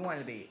kids, we wanted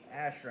to be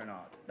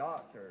astronauts,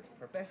 doctors,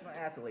 professional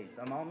athletes,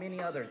 among many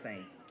other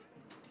things.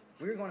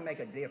 We were going to make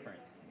a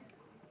difference.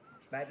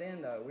 Back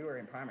then, though, we were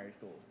in primary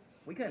school.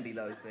 We couldn't be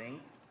those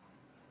things.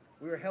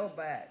 We were held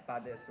back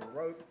by this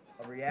rope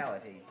of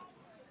reality.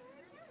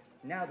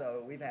 Now,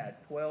 though, we've had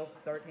 12,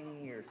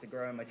 13 years to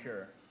grow and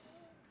mature.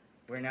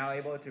 We're now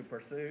able to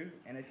pursue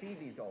and achieve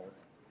these goals,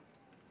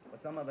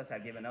 but some of us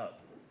have given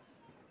up.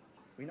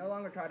 We no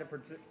longer try to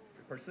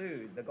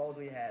pursue the goals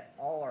we had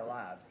all our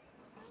lives.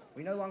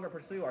 We no longer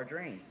pursue our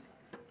dreams.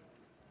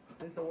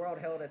 Since the world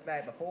held us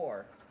back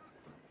before,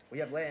 we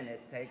have let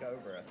it take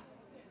over us.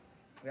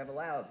 We have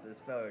allowed this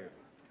failure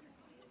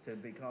to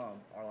become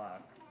our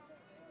life.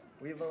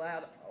 We have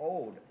allowed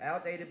old,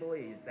 outdated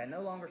beliefs that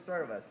no longer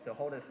serve us to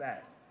hold us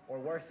back. Or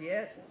worse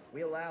yet,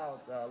 we allow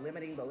the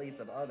limiting beliefs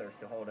of others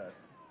to hold us.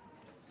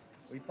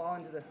 We fall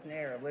into the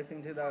snare of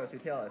listening to those who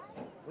tell us,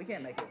 we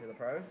can't make it to the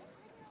pros.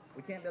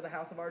 We can't build a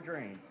house of our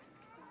dreams.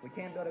 We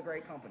can't build a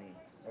great company,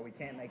 or we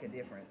can't make a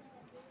difference.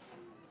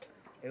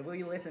 If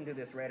we listen to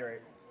this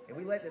rhetoric, if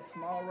we let this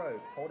small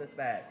rope hold us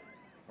back,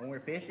 when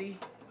we're 50,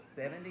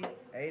 70,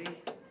 80,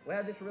 we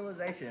have this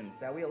realization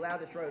that we allow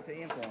this rope to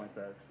influence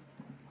us,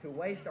 to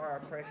waste our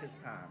precious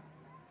time.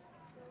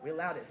 We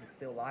allowed it to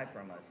steal life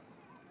from us.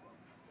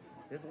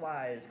 This is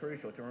why it's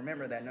crucial to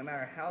remember that no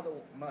matter how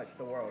much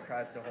the world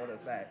tries to hold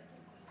us back,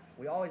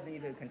 we always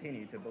need to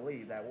continue to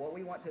believe that what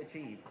we want to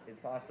achieve is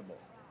possible.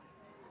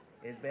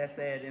 It's best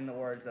said in the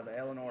words of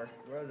Eleanor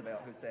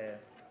Roosevelt, who said,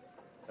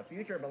 "The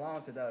future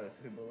belongs to those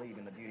who believe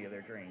in the beauty of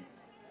their dreams."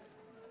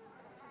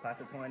 Class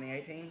of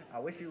 2018, I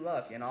wish you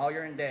luck in all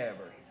your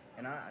endeavors,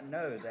 and I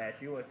know that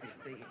you will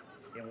succeed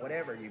in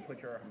whatever you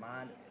put your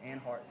mind and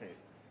heart to.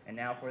 And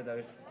now for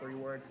those 3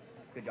 words,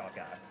 good job,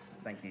 guys.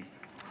 Thank you.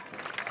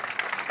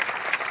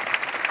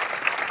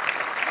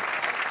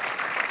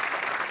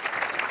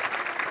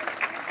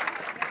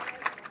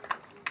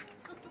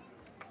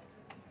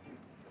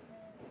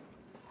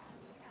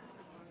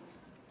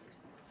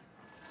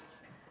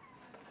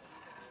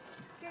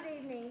 Good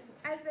evening.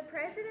 As the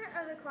president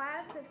of the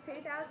class of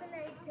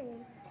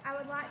 2018, I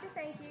would like to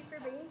thank you for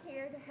being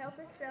here to help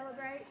us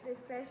celebrate this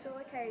special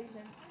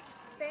occasion.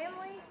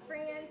 Family,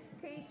 friends,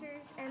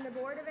 teachers, and the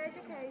Board of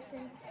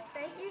Education,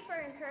 thank you for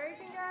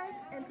encouraging us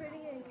and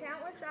putting in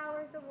countless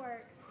hours of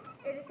work.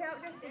 It has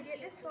helped us to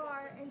get this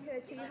far and to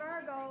achieve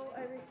our goal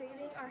of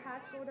receiving our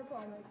high school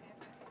diplomas.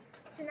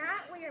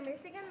 Tonight, we are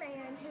missing a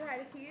man who had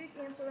a huge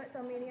influence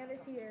on many of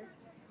us here,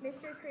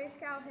 Mr. Chris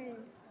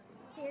Calhoun.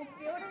 He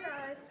instilled in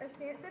us a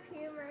sense of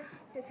humor,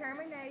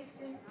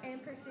 determination,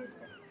 and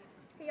persistence.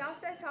 He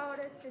also taught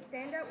us to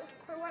stand up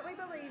for what we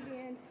believe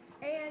in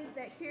and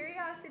that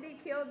curiosity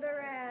killed the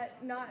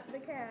rat, not the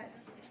cat.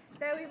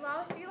 Though we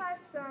lost you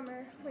last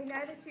summer, we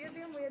know that you have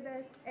been with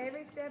us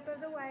every step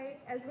of the way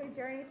as we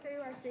journey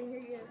through our senior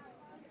year.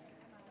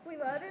 We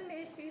love and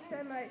miss you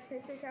so much,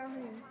 Mr.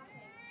 Calhoun.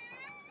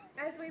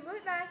 As we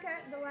look back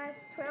at the last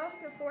 12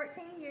 to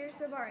 14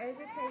 years of our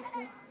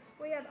education,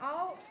 we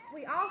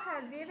all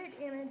have vivid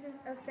images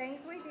of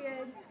things we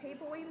did,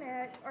 people we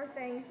met, or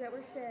things that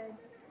were said.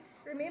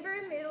 Remember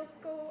in middle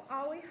school,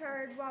 all we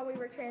heard while we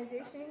were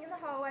transitioning in the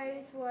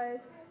hallways was,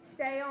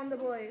 "Stay on the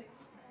blue."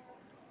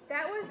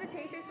 That was the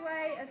teacher's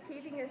way of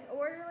keeping us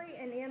orderly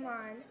and in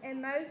line,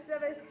 and most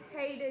of us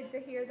hated to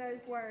hear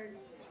those words.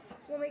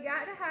 When we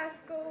got to high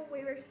school,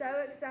 we were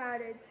so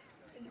excited.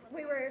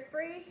 We were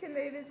free to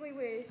move as we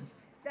wished.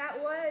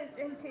 That was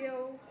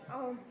until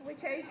we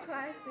changed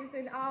classes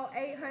and all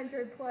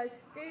 800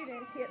 plus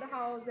students hit the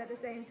halls at the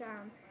same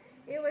time.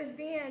 It was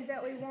then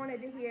that we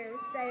wanted to hear,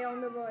 "Stay on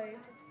the blue."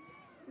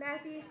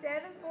 Matthew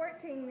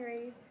 7:14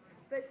 reads,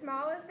 "But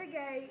small is the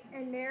gate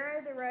and narrow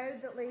the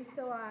road that leads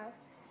to life,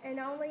 and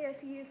only a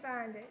few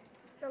find it."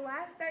 The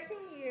last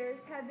 13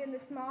 years have been the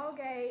small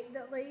gate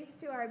that leads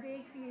to our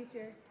big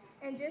future.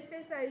 And just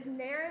as those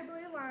narrow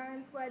blue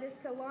lines led us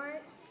to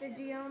lunch, the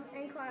gym,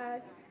 and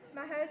class,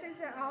 my hope is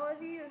that all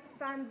of you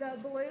find the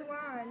blue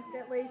line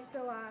that leads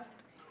to life.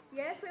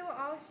 Yes, we will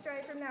all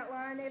stray from that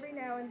line every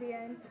now and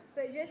then,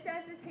 but just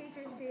as the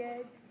teachers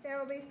did, there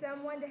will be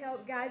someone to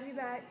help guide you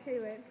back to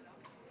it.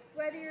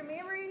 Whether your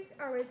memories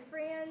are with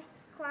friends,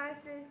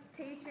 classes,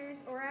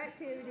 teachers, or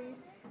activities,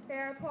 they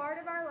are a part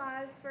of our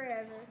lives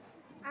forever.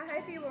 I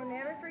hope you will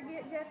never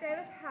forget Jeff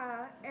Davis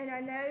High, and I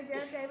know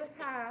Jeff Davis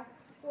High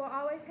will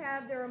always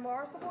have the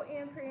remarkable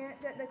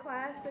imprint that the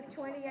class of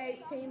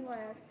 2018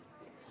 left.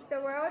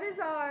 The world is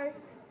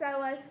ours, so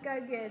let's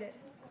go get it.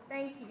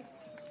 Thank you.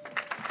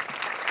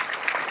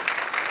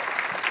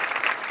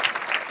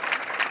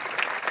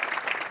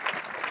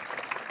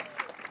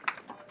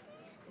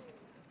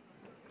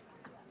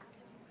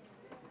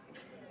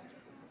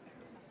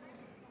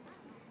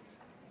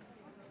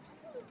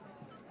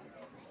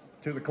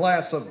 To the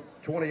class of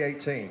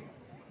 2018,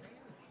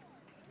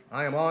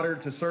 I am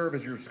honored to serve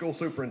as your school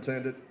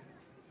superintendent,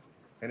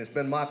 and it's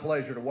been my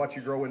pleasure to watch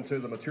you grow into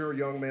the mature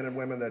young men and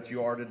women that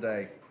you are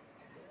today.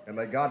 And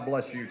may God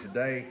bless you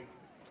today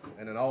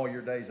and in all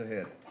your days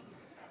ahead.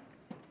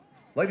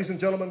 Ladies and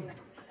gentlemen,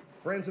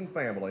 friends and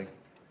family,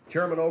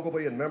 Chairman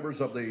Ogilvy, and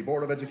members of the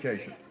Board of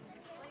Education.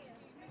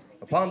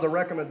 Upon the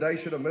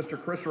recommendation of Mr.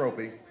 Chris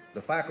Ropey,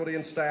 the faculty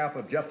and staff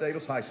of Jeff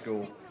Davis High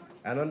School,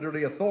 and under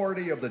the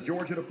authority of the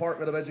Georgia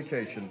Department of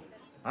Education,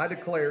 I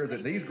declare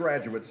that these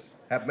graduates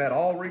have met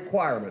all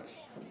requirements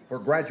for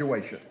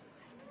graduation.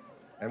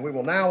 And we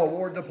will now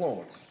award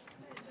diplomas.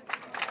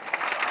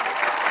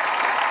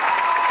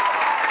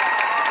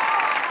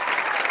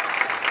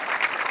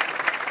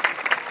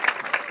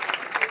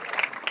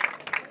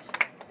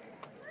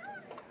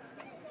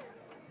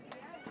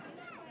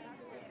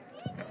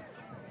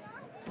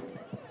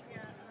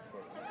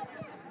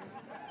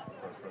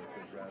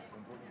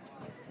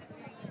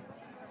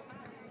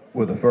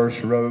 Will the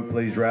first row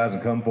please rise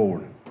and come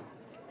forward?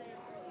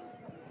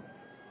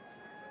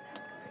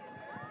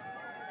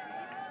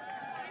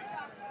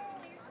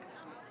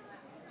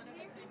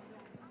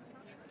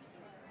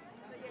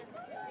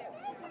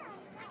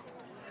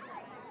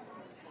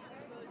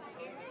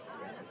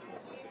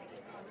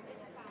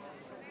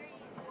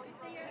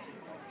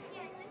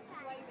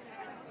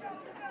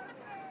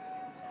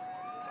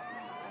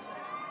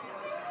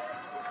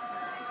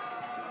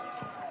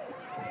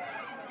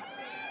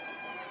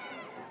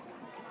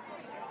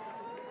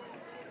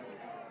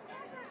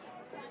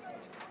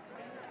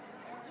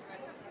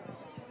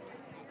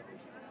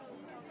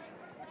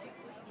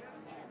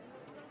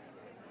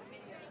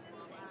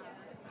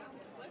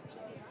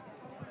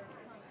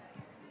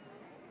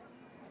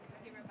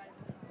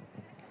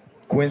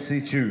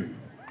 Quincy Chu.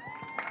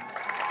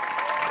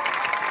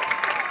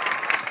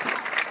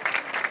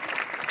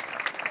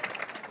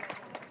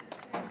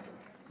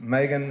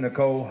 Megan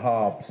Nicole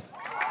Hobbs.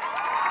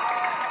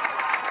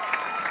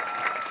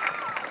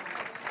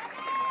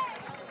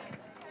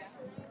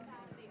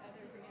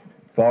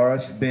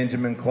 Forrest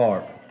Benjamin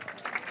Clark.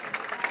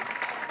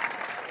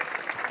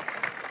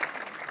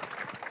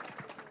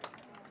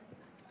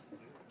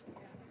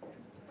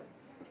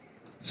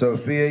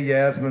 Sophia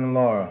Yasmin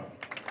Lara.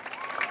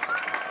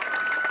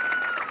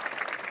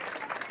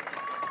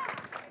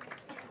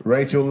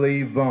 Rachel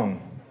Lee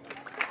Vung.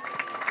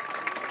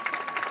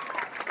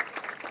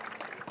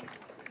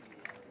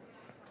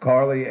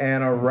 Carly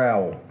Anna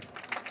Rowell.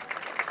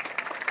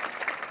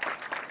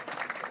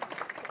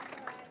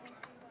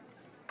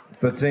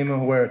 Fatima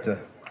Huerta.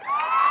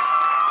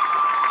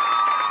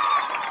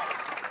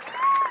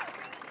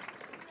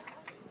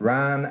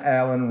 Ryan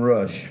Allen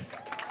Rush.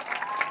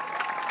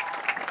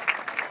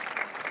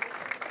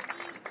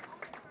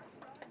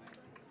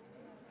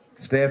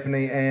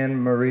 Stephanie Ann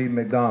Marie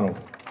McDonald.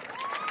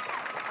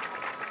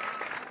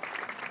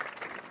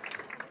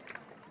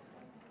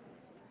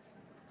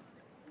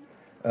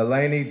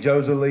 Eleni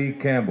Joselie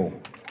Campbell.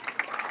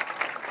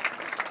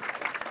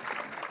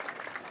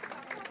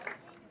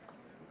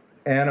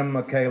 Anna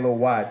Michaela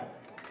White.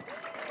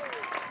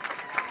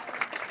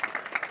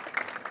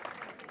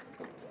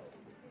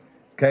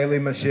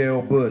 Kaylee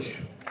Michelle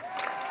Bush.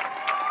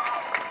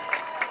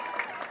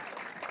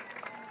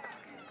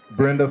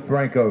 Brenda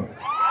Franco.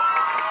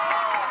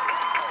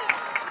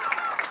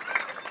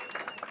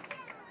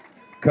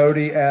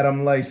 Cody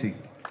Adam Lacey.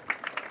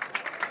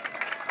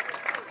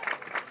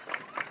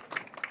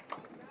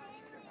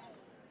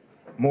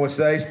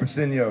 Moises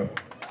Presidio.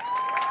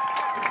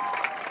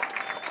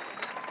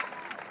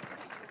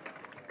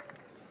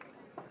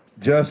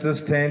 Justice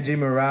Tangi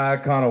Mariah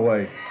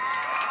Conaway.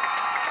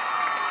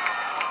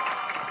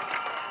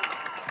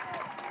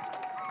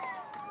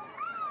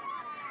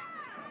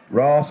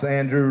 Ross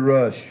Andrew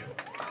Rush.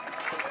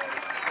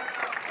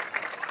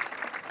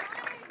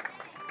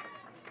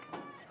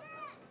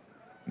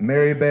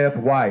 Mary Beth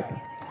White.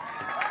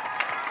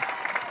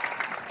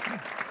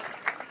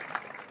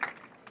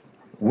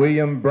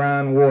 William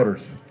Brian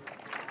Waters.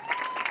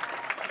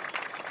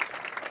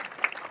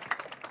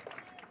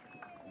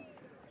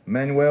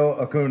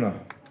 Manuel Acuna.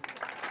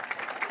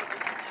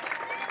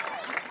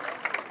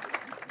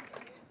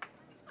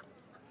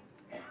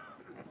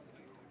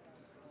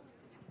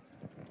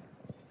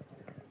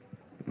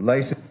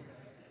 Lacey.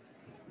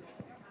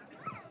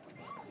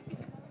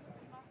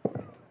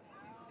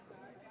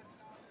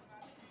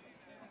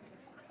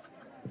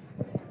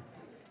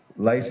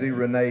 Lacey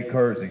Renee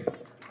Kersey.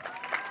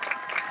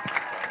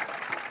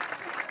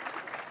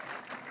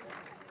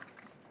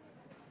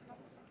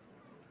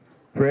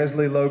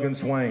 Presley Logan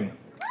Swain.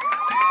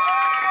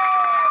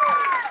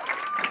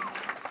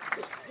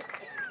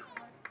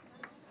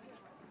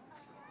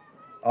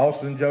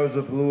 Austin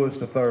Joseph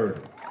Lewis III.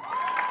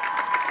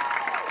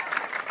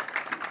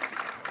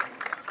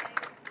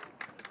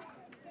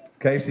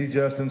 Casey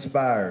Justin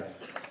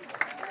Spires.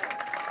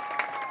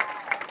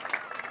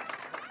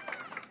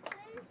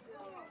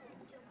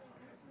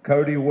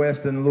 Cody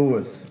Weston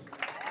Lewis.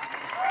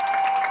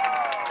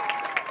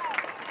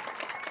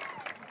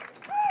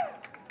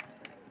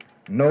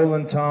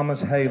 Nolan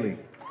Thomas Haley.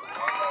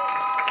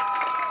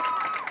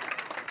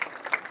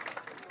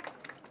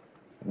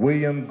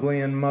 William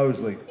Glenn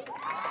Mosley.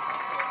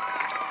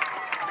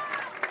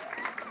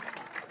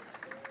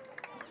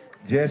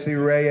 Jesse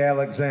Ray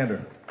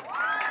Alexander.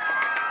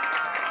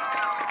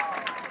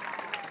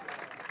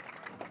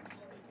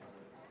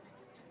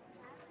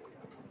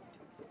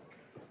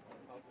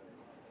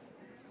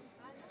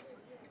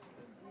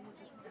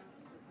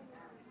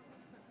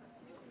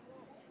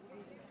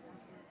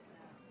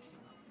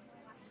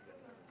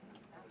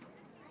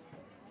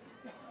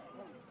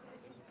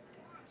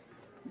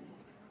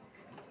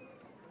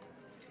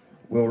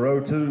 Will row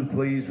 2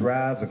 please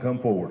rise and come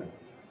forward?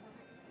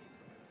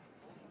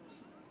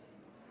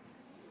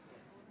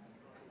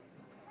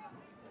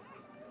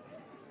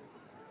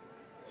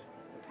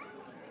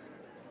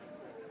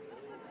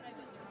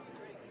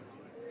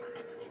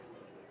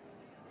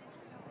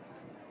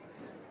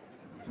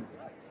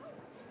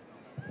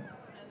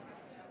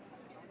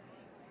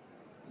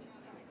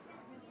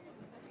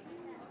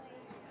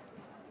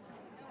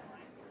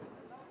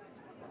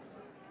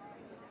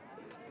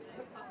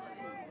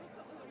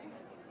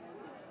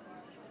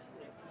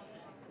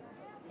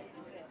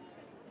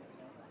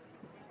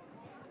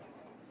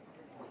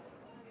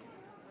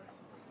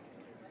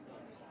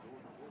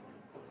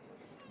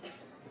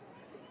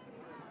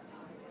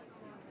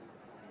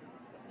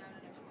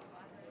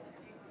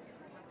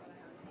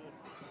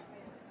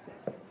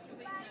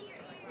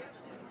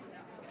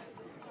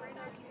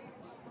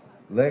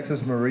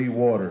 Lexus Marie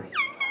Waters.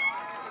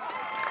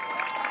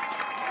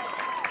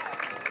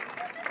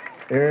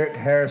 Eric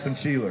Harrison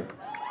Sheeler.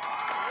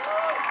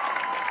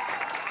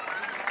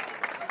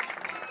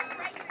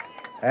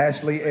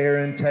 Ashley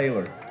Aaron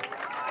Taylor.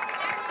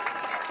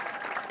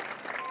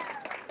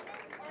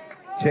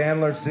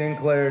 Chandler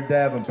Sinclair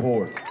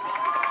Davenport.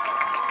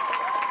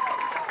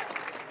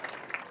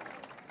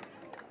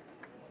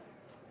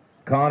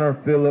 Connor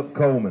Phillip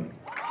Coleman.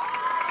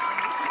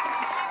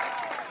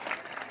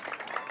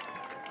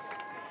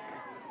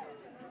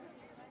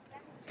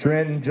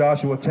 Trenton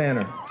Joshua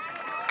Tanner.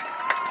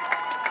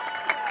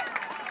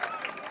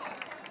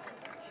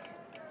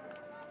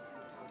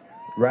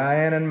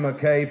 Rhiannon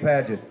McKay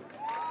Paget.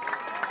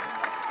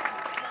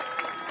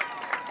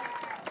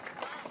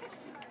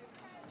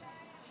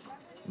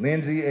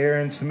 Lindsay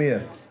Aaron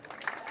Smith.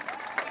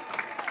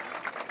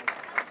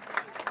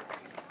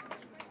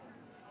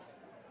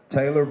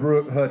 Taylor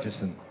Brooke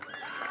Hutchison.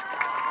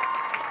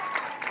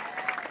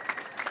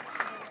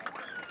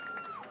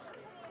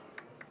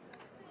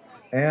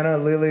 Anna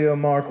Lilia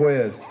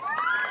Marquez.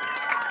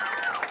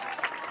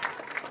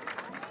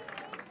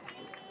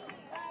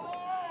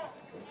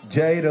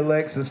 Jade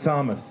Alexis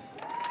Thomas.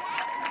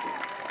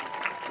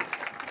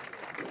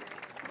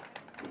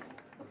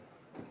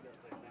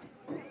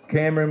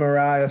 Cameron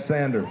Mariah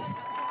Sanders.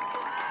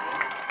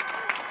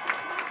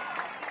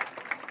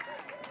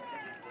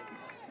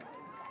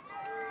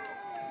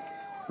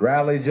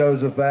 Riley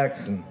Joseph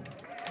Axon.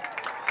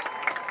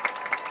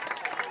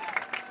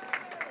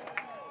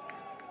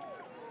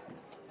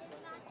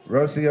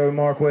 Rocio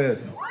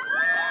Marquez.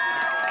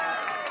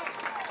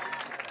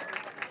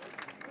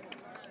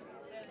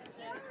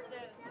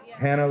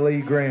 Hannah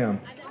Lee Graham.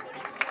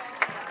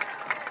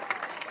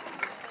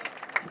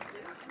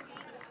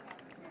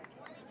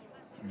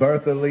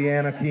 Bertha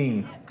Leanna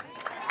King.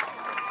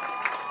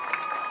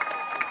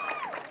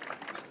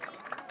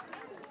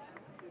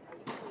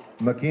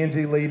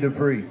 Mackenzie Lee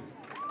Dupree.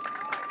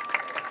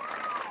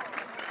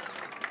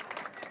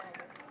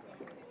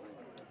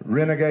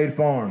 Renegade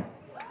Farm.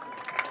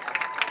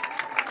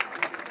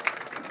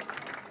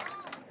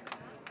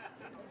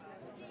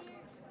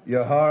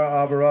 Yahara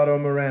Alvarado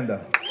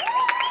Miranda.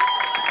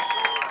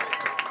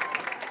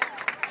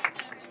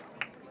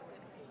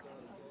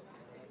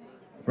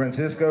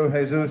 Francisco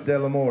Jesus de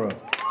la Mora.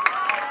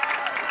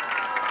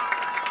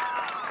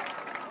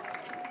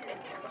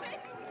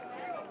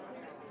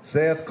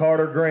 Seth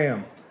Carter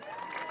Graham.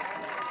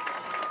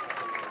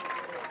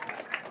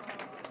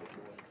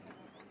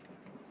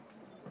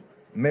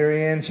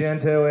 Marianne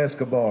Chantel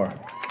Escobar.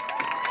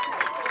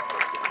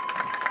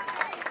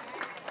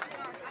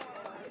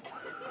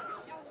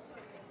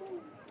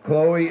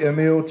 Chloe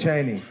Emile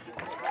Cheney.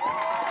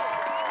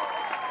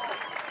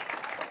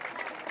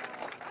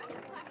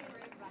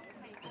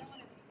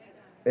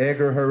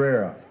 Edgar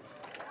Herrera.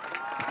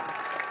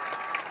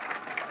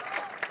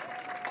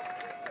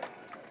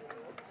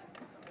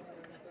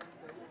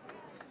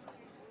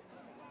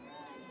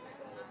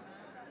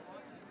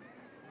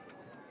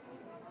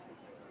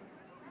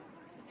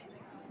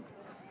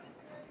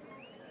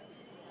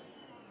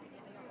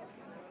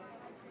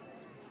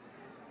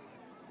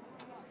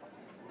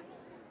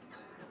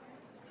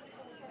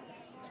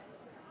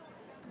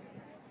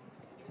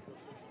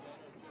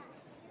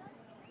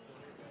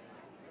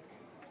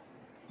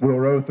 Will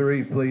row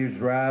 3 please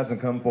rise and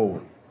come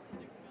forward?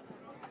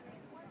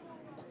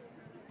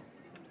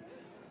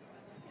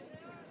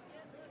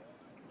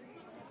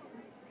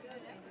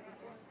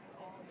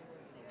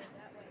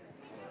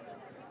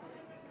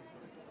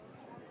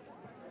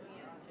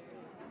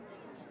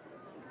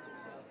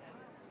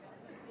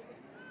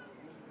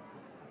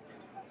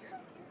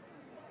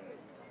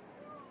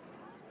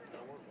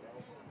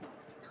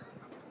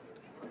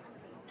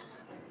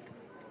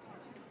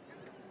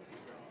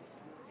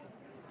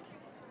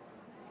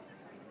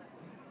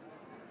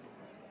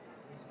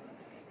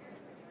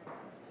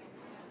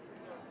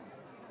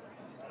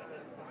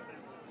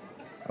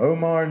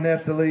 Omar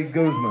Neftali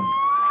Guzman.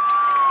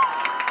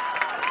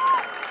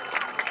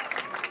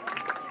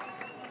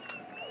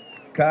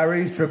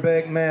 Kyrese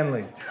Trebek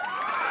Manley.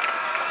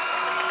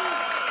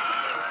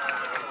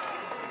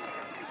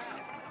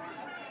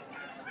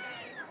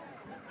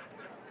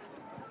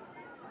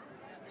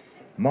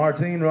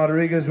 Martin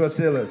Rodriguez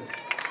Vasilis.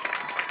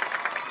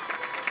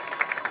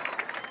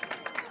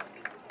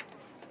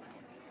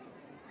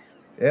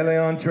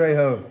 Elion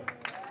Trejo.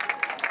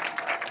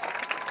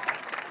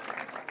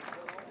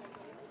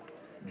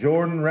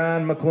 Jordan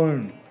Ryan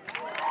McClune.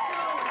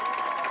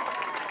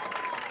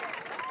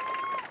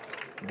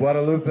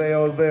 Guadalupe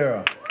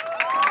Olvera.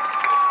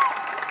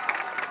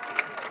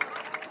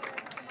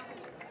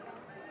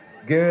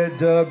 Garrett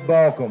Doug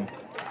Balcom.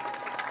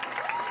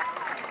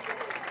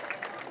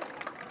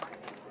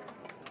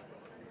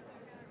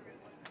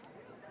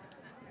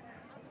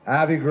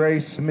 Ivy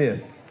Grace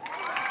Smith.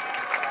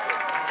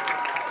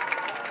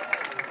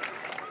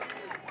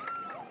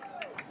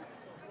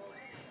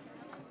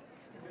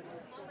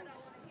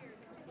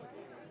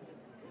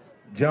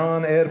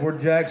 John Edward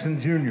Jackson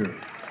Jr.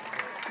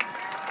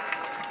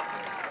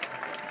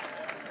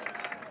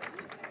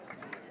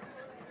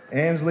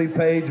 Ansley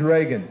Page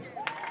Reagan.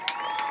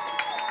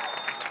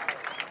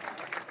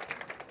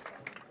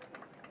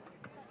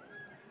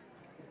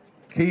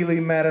 Keely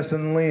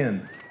Madison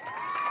Lynn.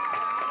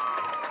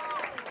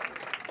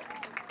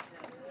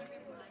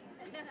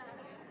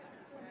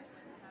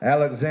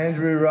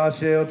 Alexandria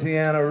Rochelle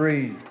Tiana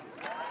Reed.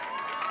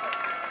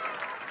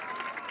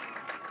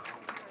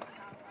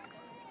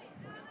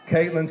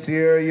 Caitlin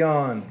Sierra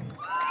Yon.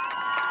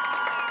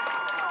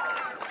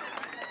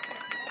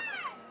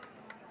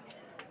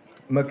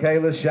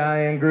 Michaela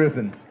Cheyenne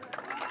Griffin.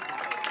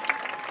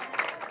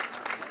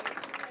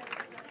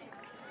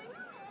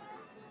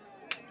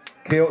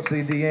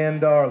 Kelsey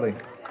Deanne Darley.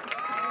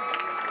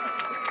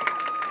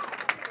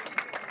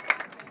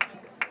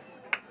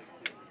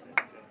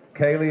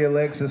 Kaylee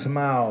Alexis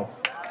Miles.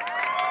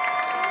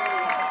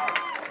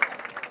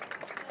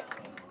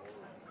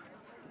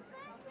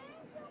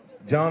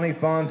 Johnny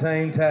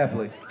Fontaine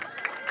Tapley.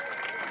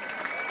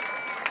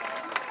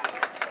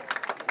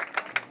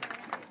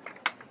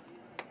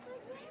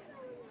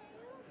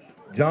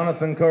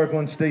 Jonathan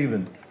Kirkland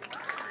Stevens.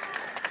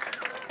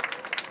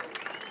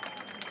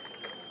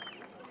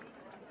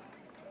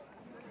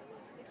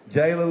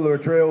 Jayla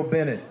Luttrell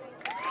Bennett.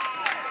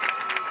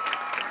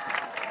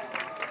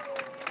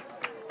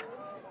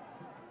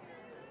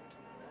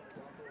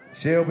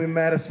 Shelby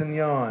Madison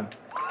Yon.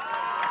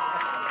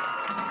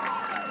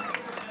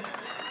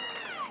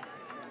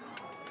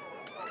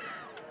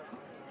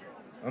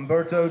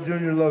 Humberto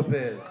Jr.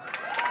 Lopez.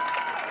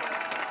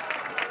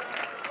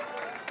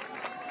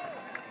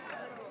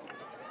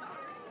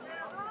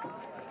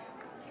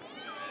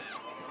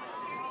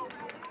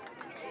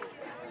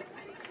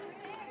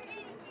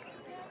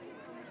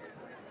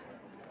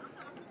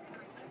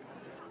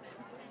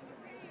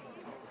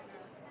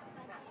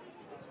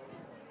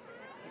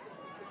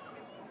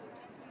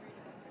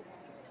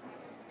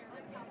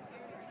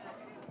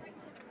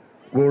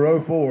 Will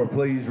row 4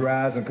 please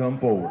rise and come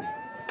forward?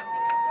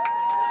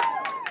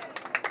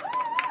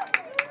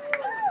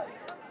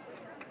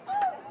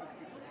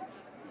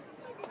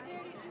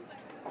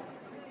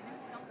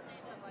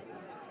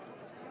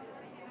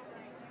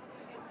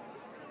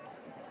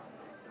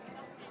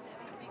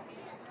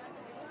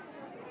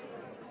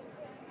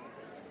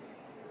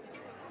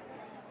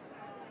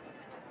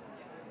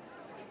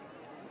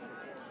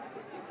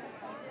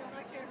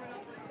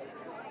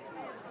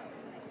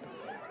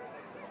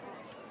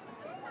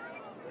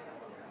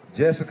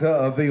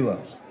 Jessica Avila.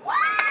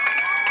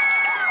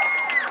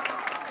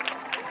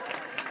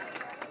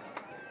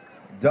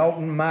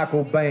 Dalton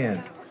Michael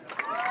Band.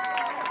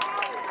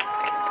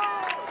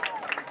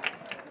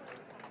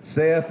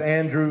 Seth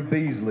Andrew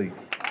Beasley.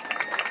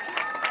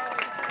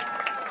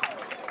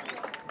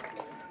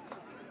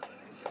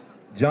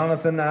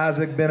 Jonathan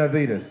Isaac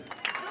Benavides.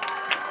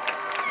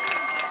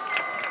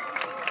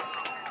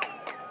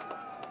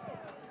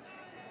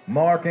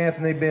 Mark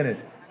Anthony Bennett.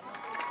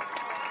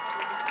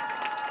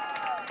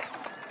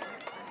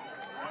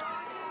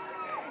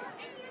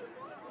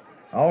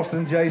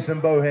 Austin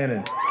Jason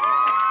Bohannon.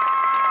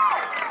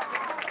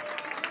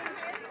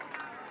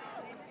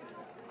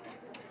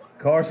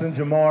 Carson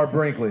Jamar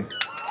Brinkley.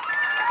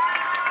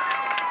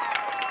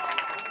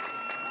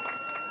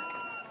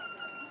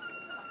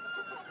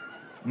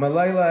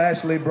 Malayla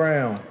Ashley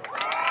Brown.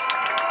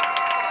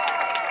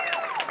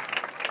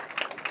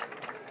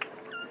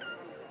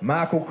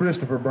 Michael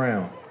Christopher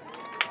Brown.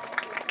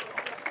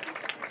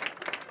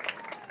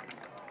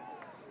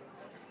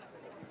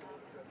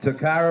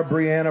 Takira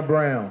Brianna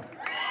Brown.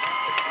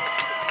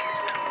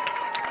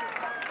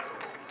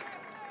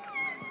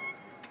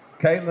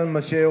 Caitlin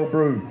Michelle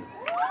Brew.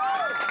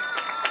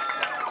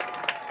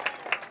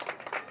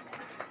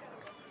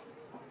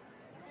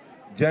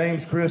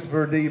 James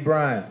Christopher D.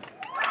 Bryant.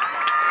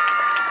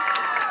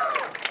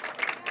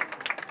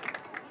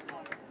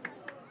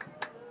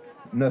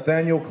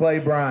 Nathaniel Clay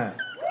Bryant.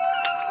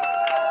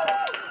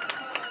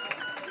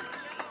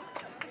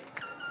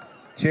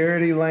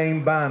 Charity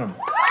Lane Bynum.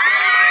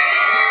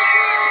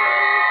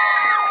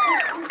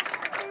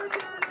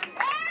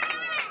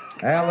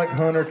 Alec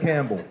Hunter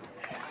Campbell.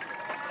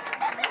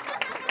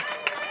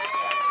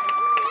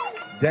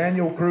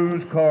 Daniel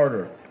Cruz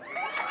Carter.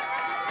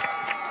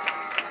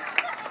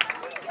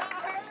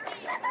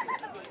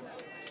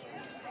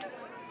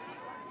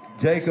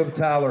 Jacob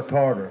Tyler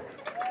Carter.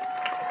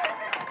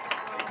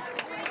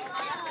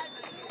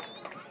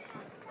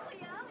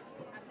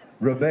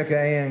 Rebecca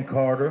Ann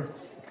Carter.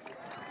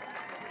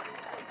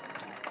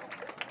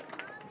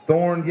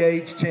 Thorn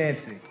Yates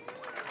Chansey.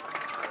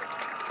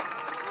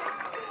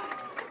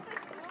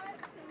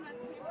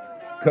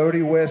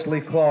 Cody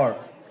Wesley Clark.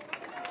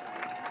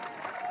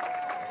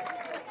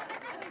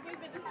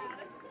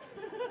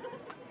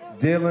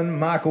 Dylan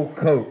Michael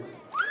Cope.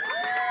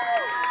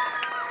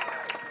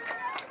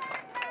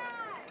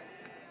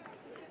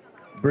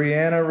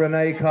 Brianna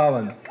Renee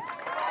Collins.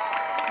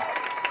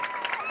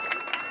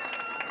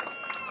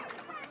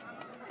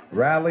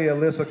 Riley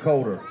Alyssa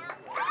Coulter.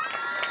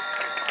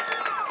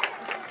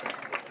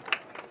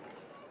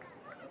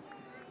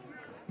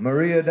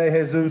 Maria de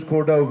Jesus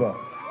Cordova.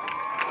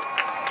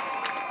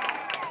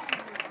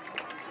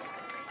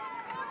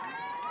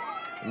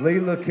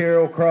 Leela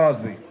Carol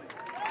Crosby.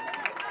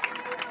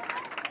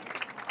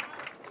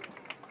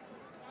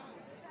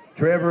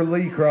 Trevor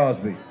Lee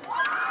Crosby.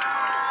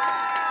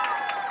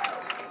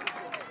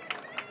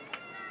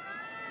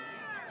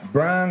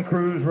 Brian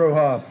Cruz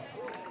Rojas.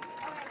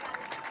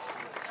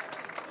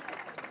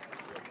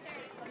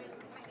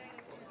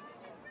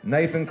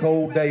 Nathan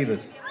Cole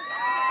Davis.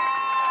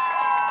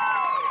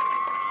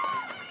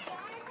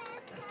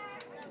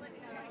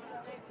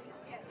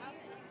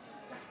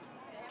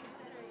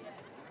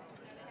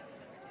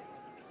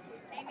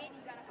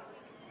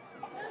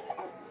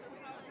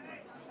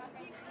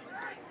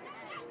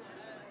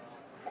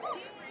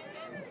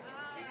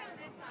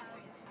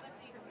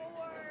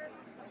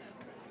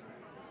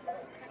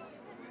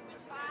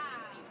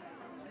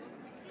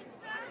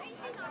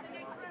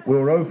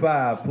 Will row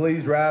 5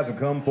 please rise and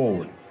come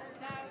forward?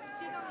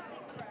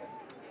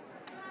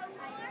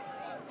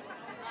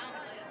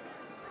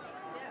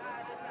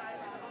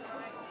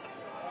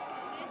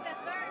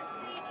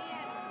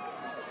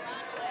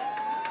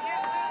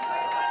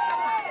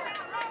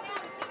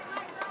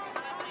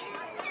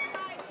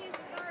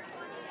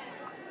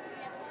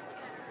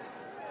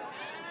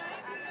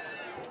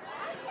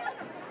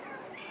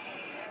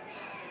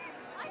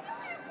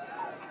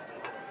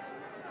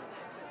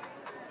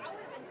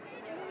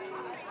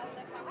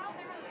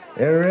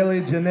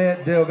 Areli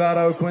Jeanette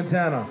Delgado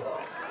Quintana.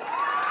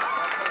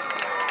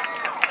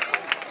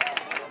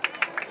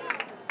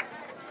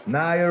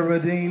 Naya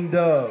Redeem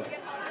Dove.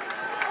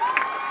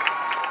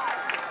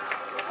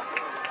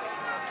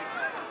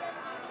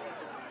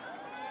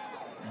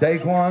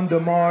 Daquan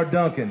DeMar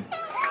Duncan.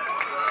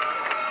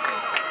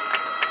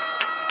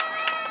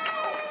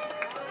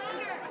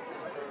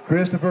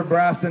 Christopher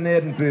Bryston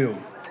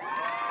Edenfield.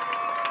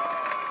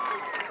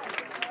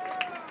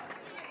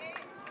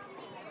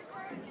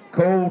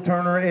 Cole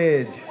Turner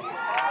Edge.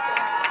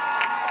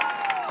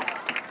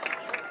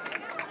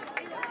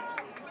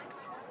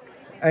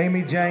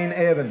 Amy Jane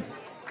Evans.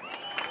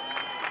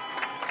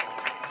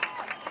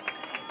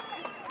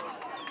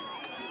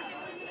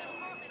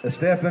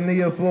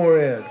 Estefania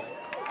Flores.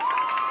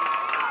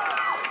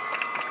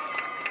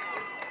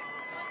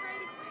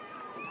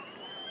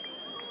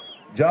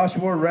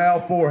 Joshua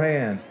Ralph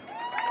Forehand.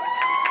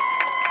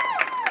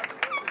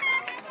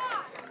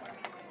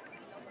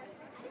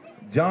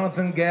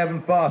 Jonathan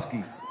Gavin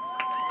Foskey.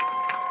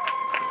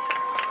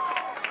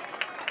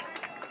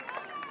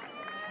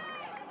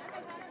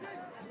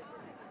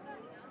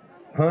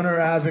 Hunter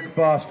Isaac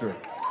Foster.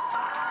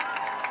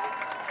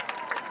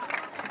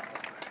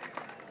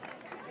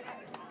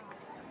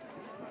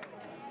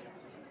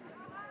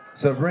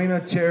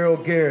 Sabrina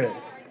Cheryl Garrett.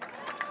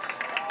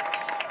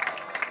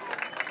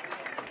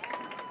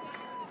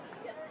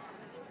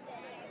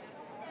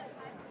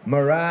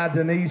 Mariah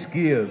Denise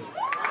Gibbs.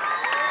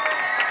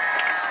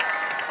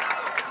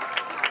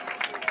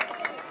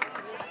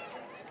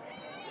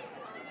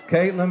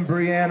 Caitlin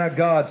Brianna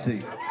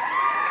Godsey.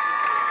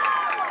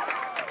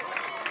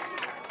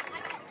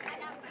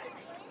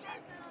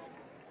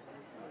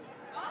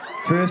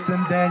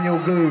 Tristan Daniel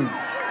Good.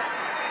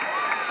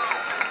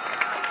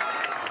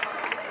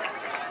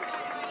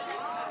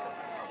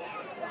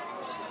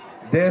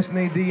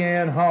 Destiny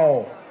Deanne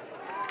Hall.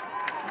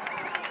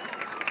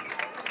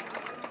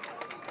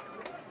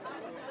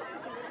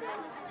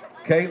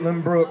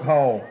 Caitlin Brooke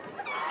Hall.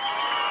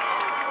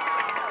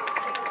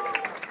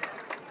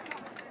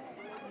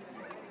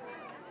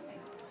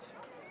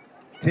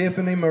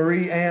 Tiffany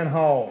Marie Ann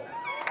Hall.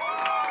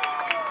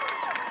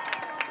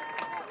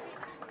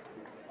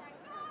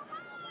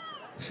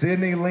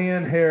 Sydney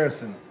Lynn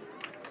Harrison.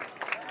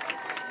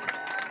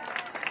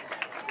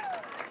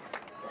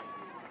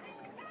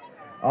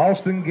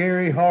 Austin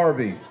Gary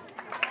Harvey.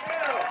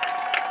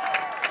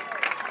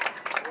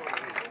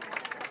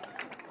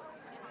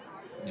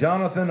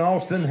 Jonathan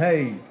Austin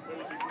Hayes.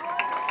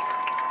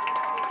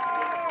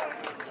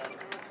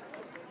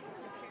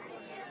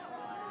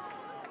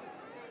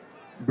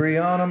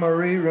 Brianna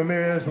Marie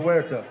Ramirez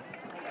Huerta.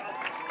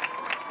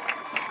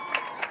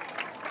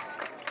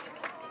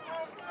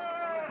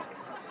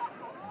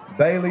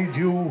 Bailey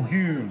Jewel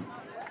Hughes.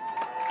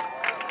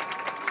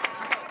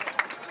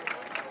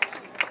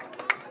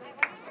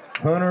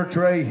 Hunter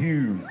Trey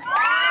Hughes.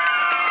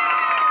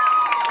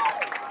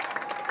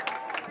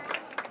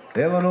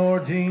 Eleanor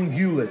Jean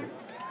Hewlett.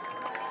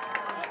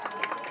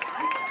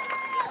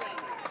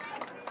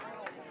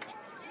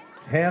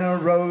 Hannah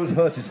Rose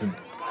Hutchison.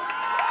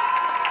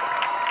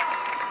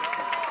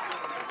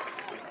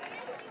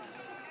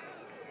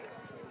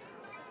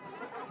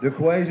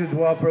 DeQuasia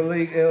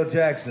Dwaperleek L.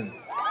 Jackson.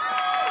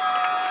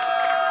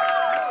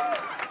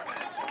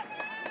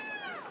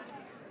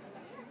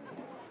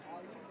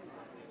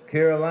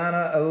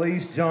 Carolina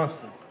Elise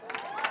Johnston.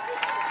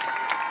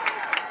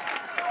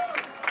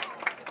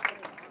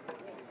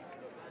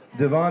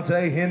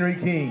 Devontae Henry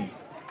King.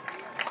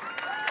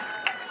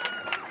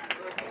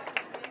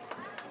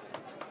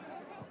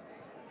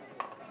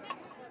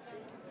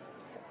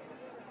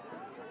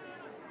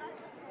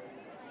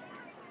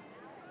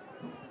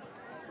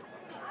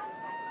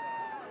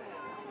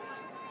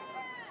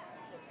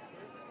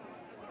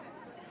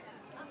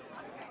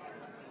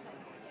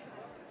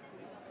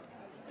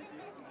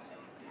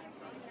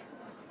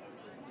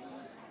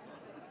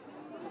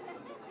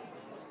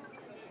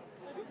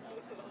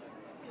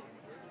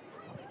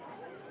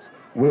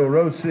 Will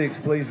row 6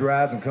 please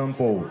rise and come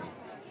forward?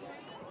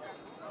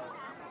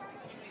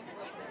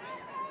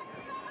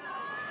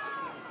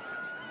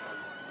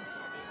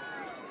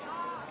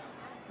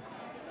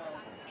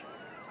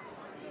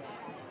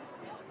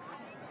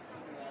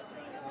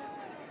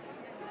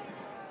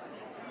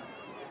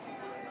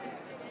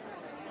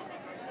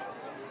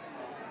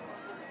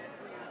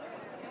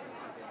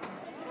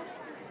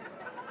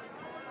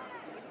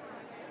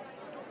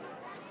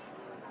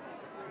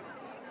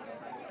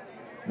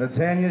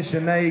 Natanya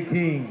Shanae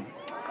King.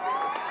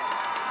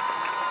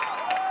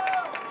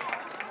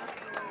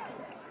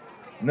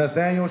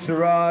 Nathaniel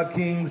Sherrod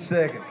King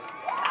II.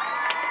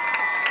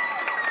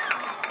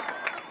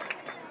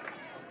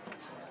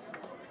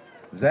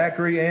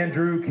 Zachary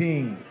Andrew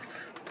King.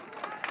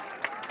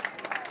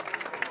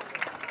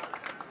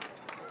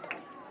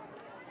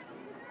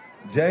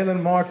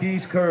 Jalen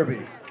Marquise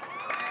Kirby.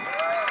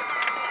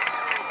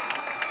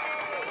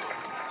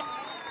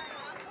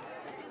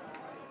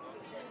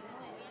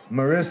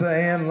 Marissa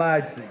Ann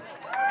Lightsey.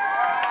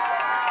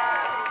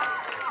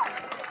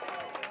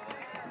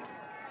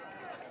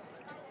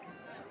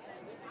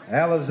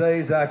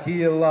 Alizé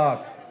Zakia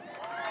Locke.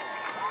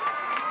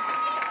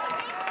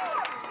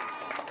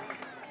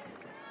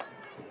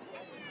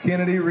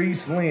 Kennedy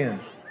Reese Lynn.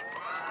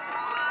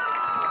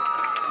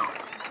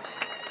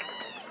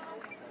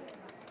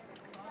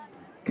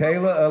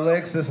 Kayla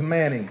Alexis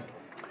Manning.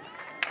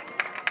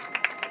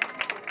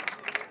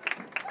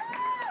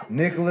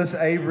 Nicholas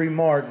Avery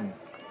Martin.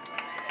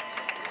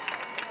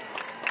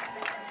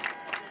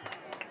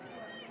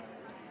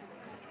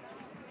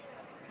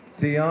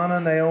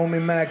 Tiana Naomi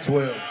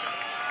Maxwell.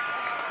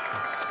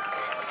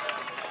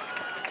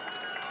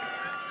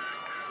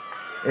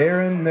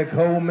 Erin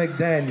Nicole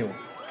McDaniel.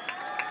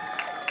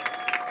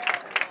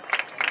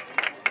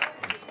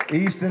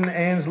 Easton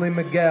Ansley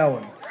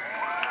McGowan.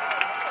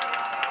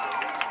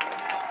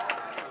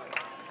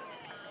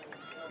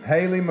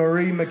 Haley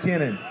Marie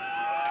McKinnon.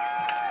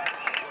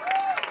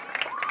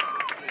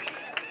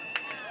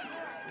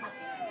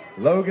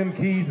 Logan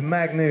Keith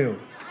McNeil.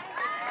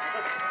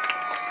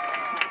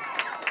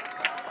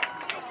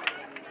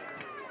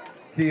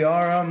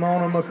 Kiara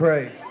Mona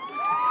McCray.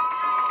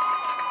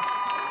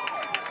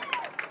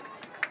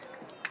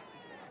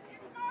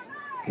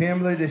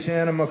 Kimberly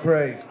DeShannon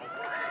McCray.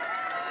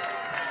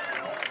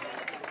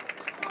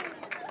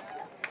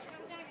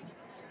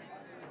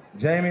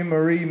 Jamie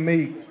Marie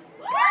Meeks.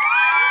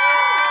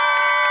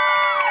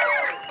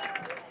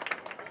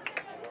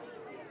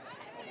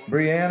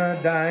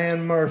 Brianna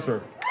Diane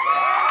Mercer.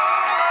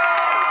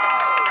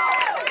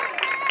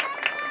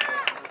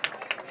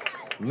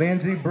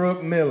 Lindsay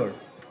Brooke Miller.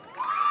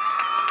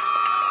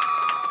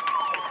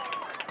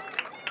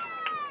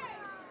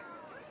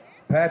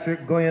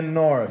 Patrick Glenn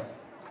Norris.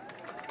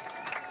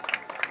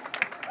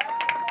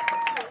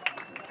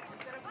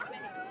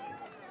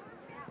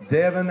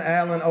 Devin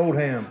Allen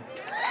Oldham.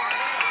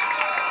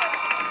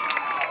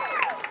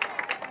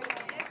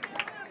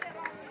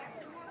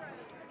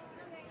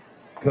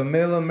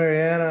 Camilla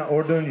Mariana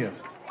Orduña.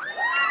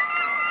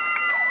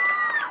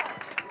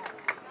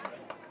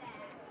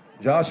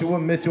 Joshua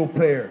Mitchell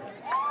Pear.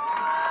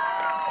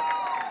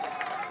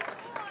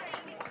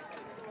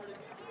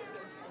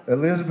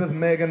 Elizabeth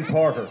Megan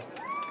Parker.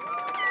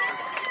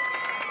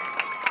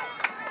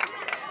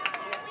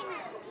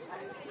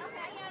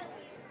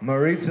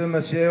 Maritza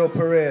Michelle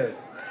Perez.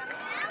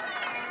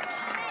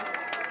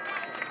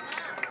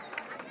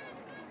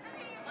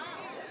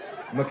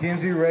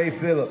 Mackenzie Ray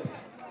Phillips.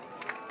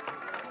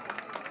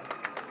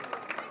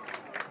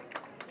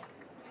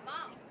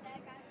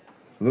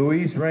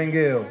 Luis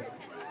Rangel.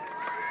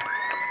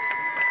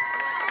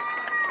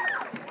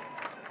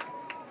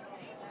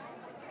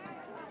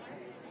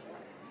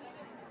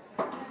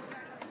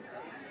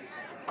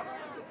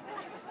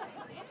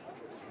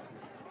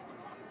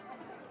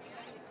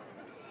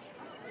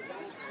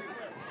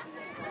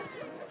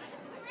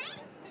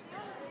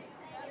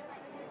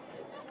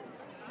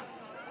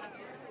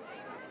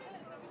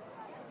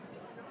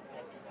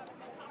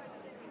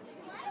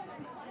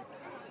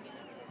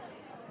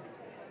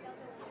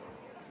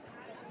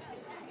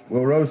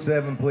 Will row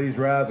 7 please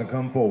rise and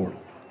come forward?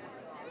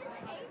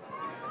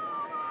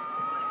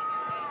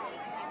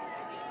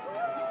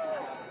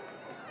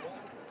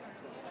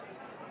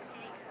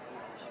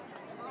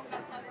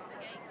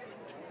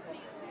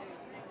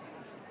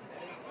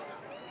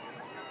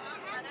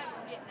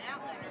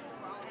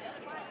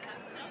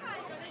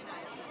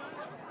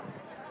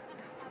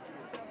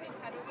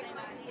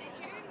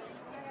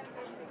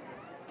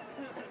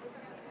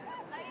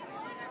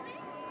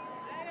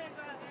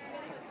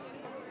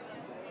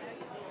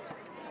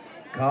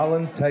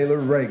 Colin Taylor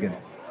Reagan.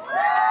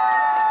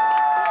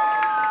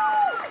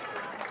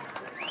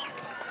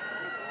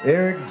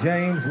 Eric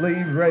James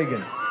Lee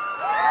Reagan.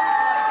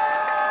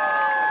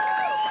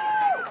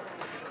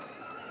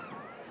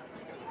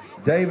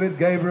 David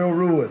Gabriel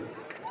Ruiz.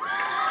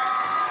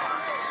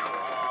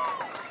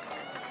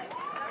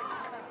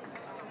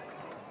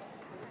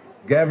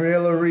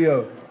 Gabriela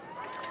Rios.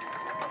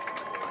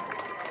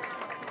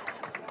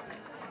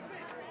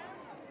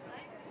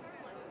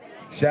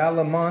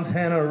 Shala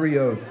Montana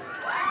Rios.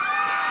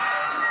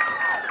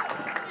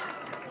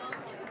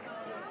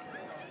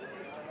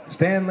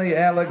 Stanley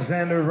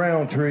Alexander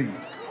Roundtree.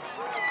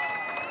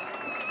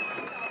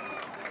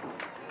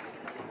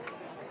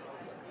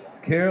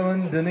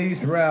 Carolyn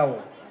Denise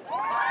Rowell.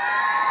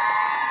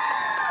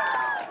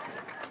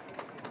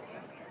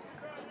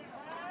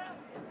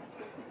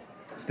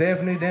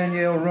 Stephanie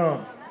Danielle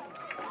Rump.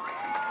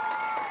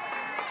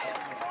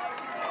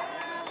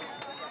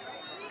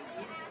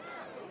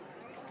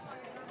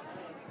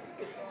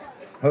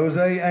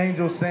 Jose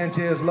Angel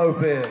Sanchez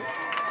Lopez.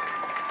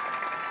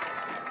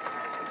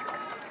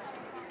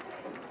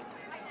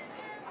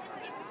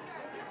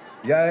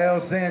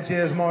 Yael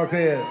Sanchez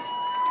Marquez.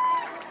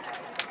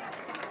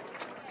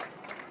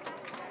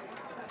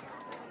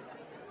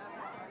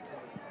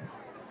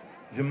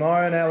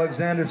 Jamarin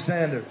Alexander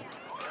Sanders.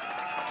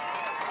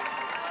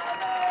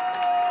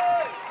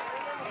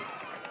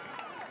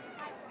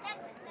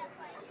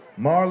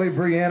 Marley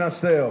Brianna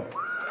Self.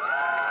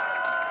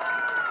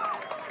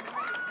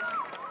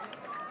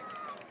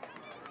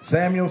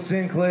 Samuel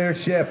Sinclair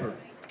Shepherd.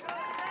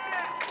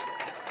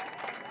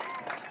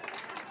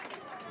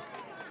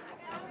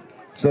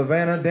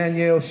 Savannah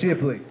Danielle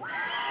Shipley.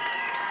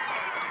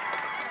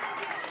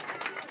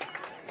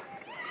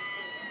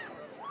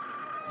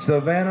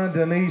 Savannah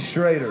Denise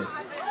Schrader.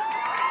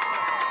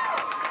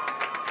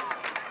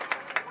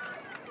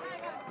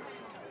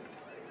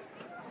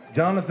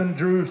 Jonathan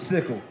Drew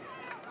Sickle.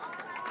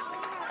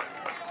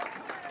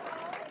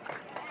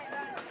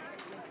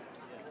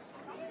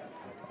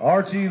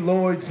 Archie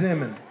Lloyd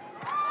Simmons.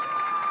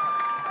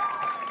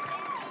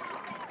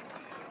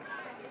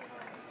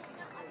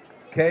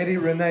 Katie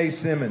Renee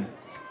Simmons.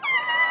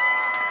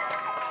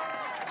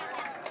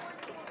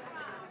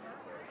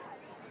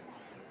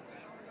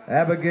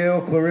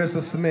 Abigail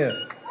Clarissa Smith.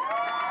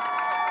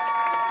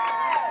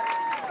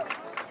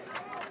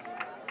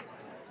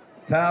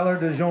 Tyler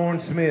DeJorn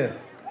Smith.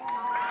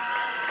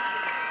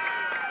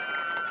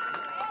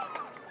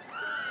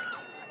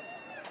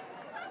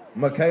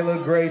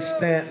 Michaela Grace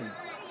Stanton.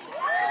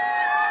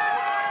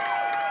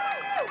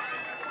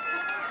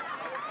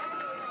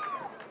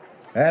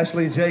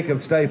 Ashley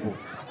Jacob Staples.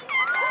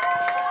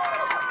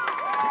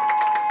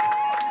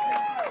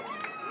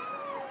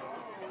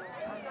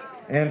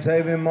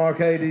 Antavian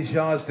Marquet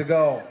Deshaws de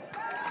Gaulle.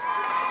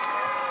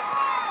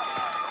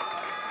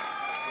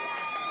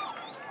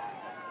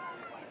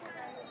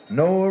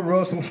 Noah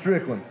Russell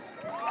Strickland.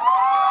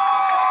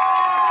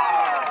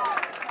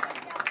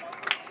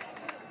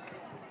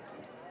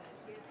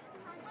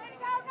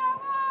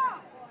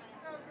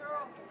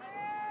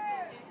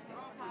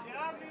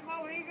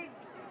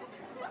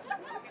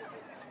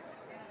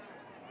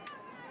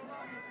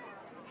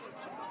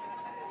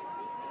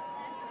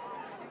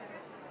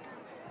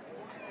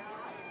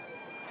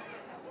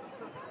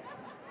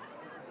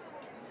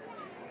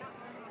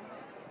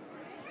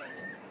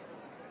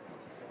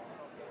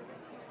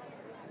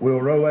 Will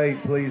row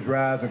 8 please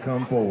rise and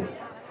come forward?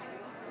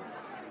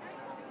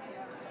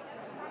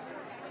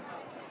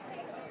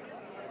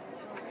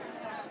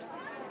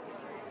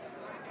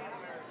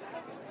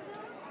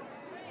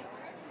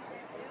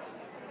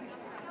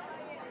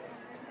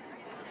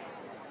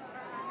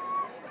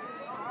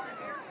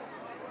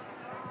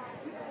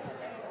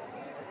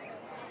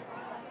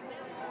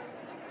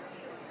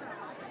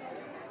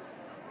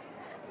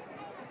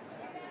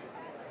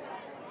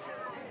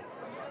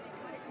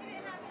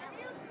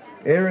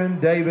 Aaron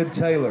David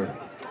Taylor.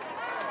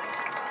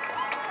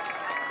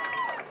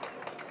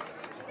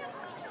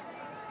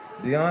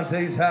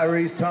 Deontay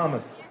Tyrese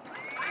Thomas.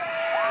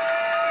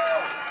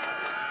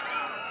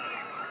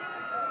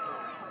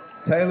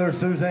 Taylor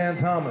Suzanne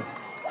Thomas.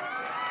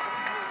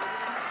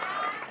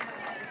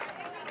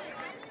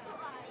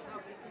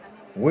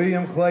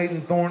 William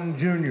Clayton Thornton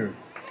Jr.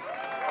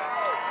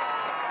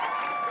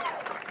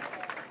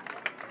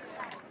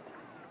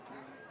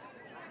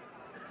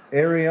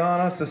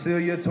 Ariana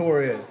Cecilia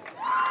Torres.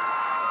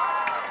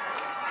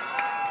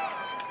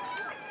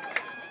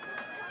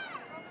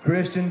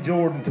 Christian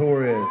Jordan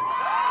Torres.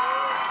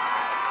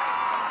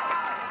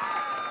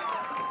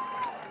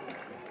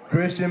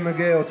 Christian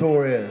Miguel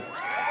Torres.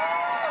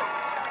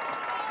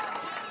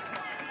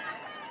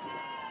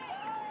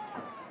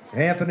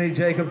 Anthony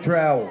Jacob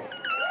Trowell.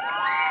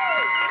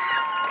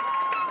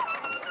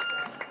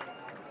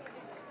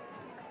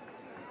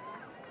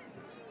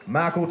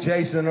 Michael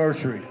Chasen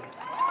Ursery.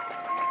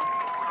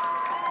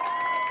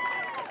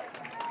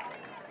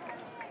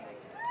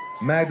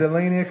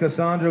 Magdalena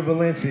Cassandra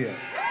Valencia.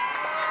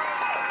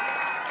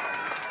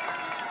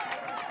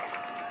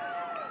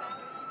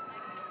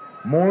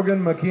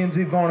 Morgan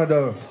Mackenzie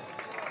Varnado.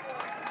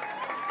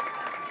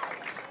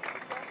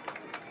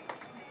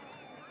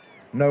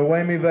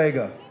 Noemi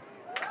Vega.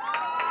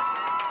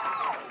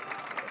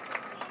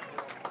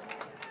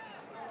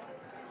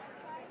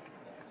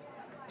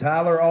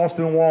 Tyler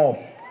Austin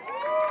Walsh.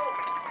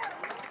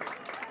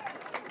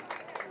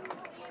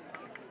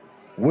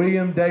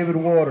 William David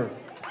Waters.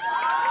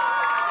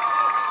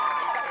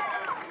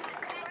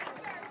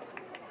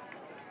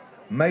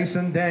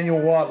 Mason Daniel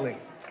Watley.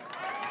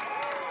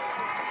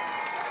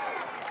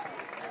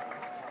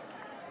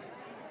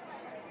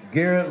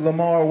 Garrett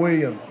Lamar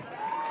Williams.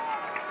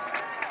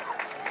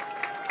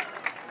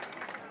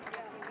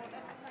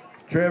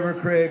 Trevor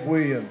Craig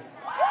Williams.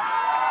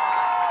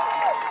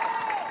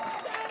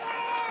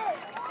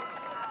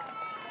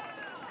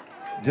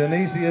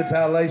 Janicia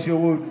Talacia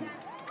Wooten.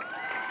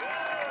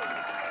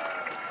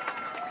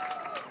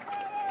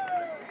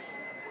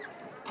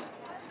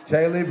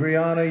 Taylor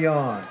Brianna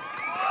Yon.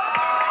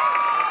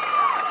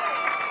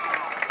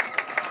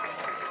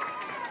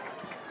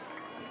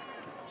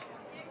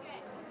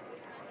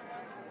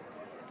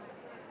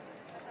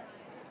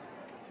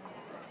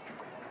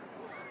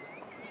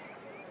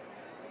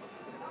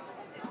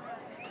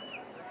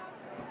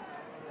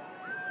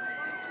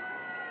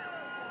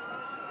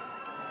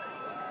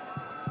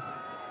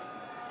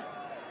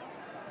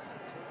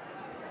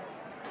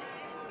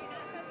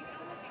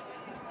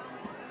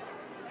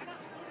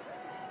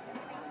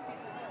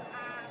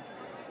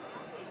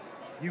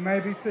 You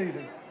may be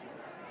seated.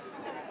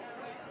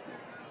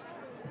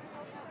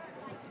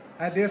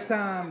 At this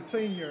time,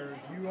 seniors,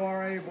 you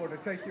are able to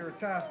take your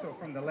tassel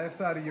from the left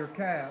side of your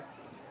cap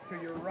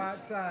to your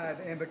right side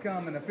and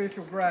become an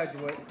official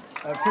graduate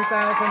of 2018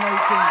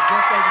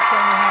 Just Over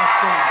Summer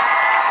High School.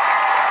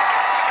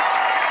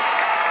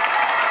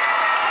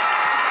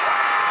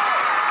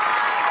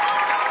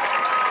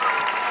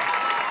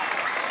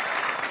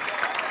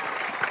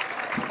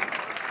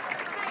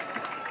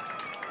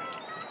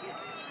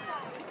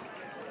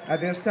 At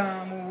this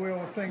time, we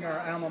will sing our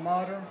alma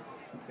mater.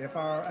 If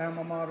our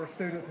alma mater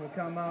students will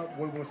come up,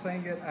 we will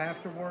sing it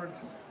afterwards.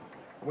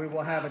 We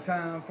will have a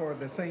time for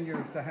the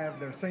seniors to have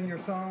their senior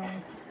song,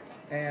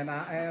 and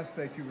I ask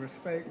that you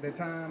respect the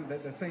time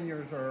that the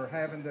seniors are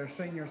having their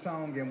senior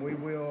song, and we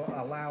will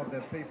allow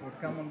the people to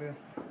come on the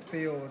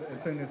field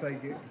as soon as they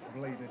get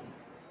completed.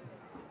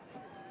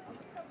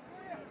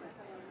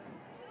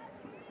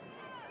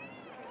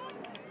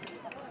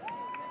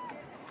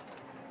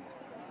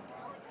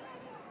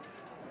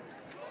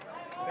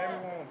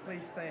 Everyone,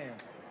 please stand.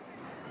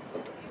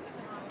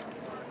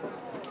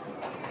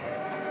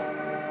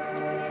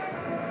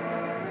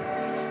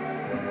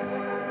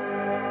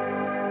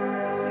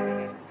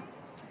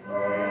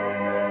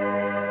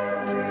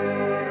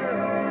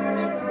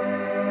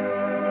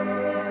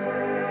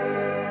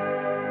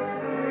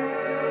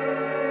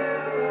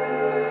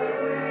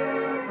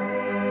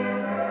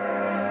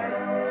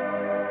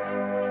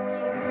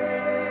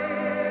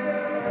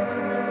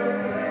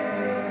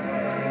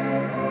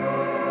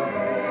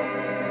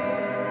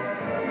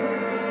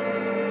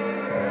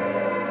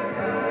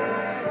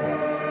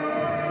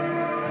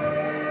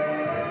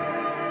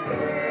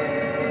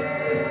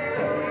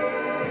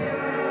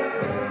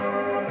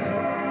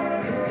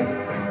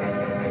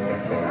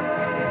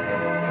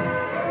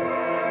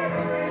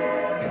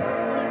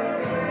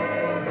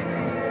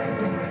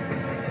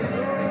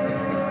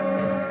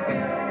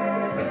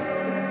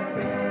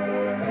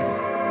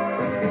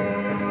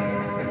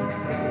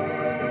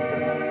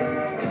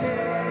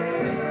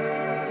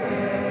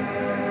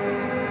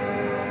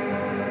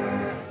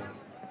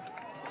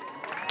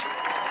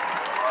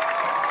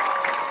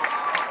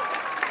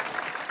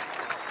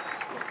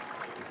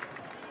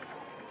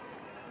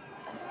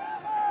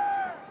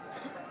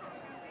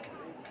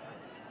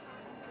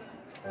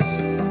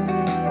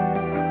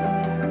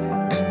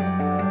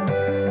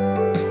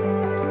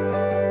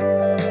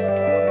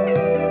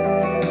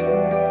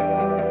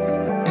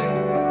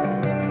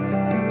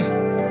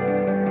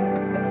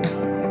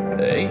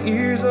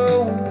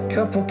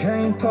 Couple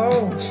cane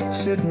poles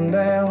sitting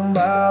down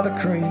by the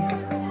creek.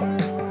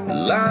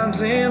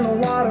 Lines in the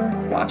water,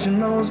 watching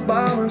those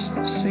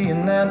bobbers,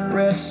 seeing that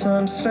red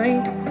sun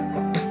sink.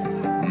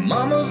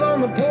 Mama's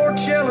on the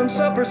porch yelling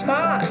supper's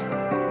hot.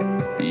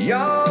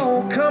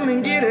 Y'all come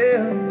and get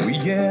it. We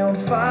yelled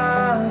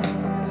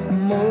 5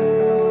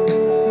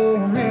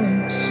 more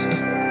minutes.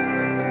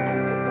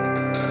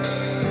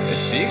 At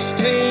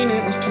 16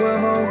 it was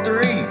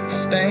 12:03,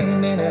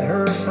 standing at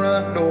her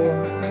front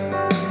door.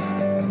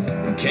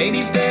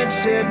 Katie's dad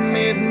said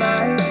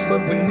midnight,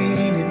 but we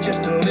needed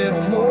just a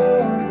little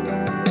more.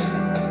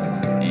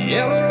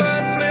 Yellow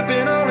light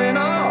flipping on and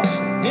off,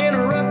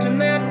 interrupting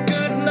that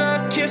good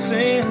night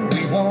kissing.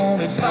 We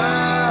wanted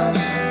 5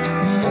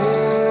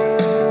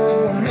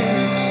 more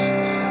minutes.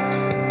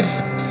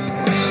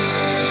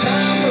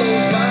 Time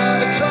goes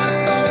by, the clock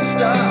don't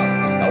stop.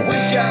 I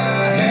wish I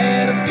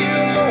had a few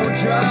more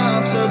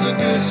drops of the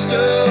good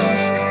stuff,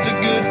 the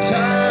good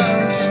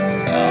times.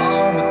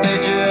 Oh, but they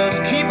just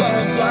keep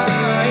on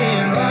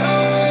flying right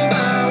on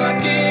by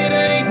like it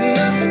ain't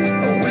nothing.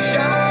 I wish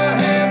I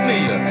had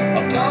me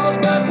a pause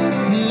button.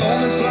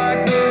 Moments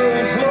like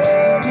those,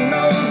 Lord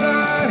knows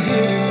I'd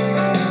hit it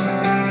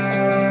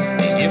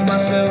and give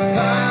myself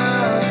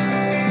 5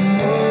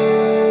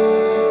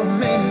 more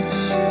minutes.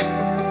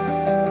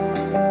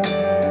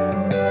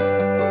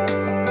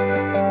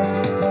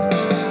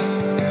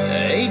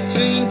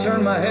 18,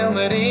 turned my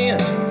helmet in,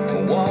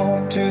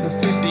 walked to the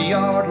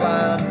 50-yard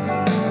line.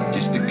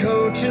 Just the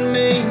coach and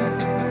me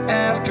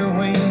after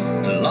we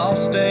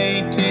lost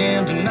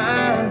 8-10 to 9.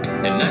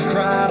 And I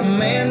cried,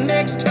 man,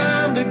 next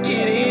time to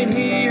get in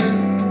here,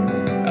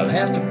 I'll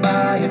have to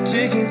buy a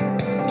ticket.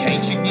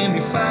 Can't you give me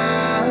 5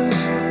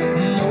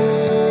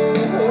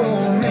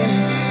 more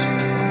minutes?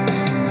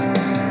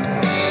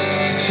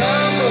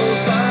 Time goes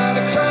by,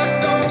 the clock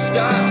don't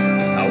stop.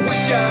 I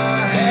wish I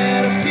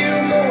had a few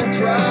more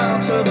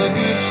drops of the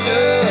good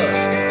stuff,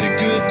 the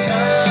good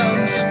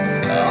times.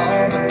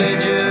 Oh, but they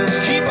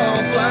just keep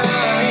on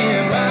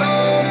flying right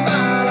on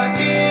by like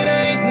it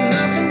ain't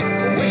nothing.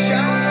 I wish I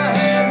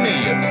had me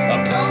a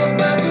pause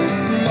button.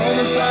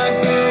 Moments like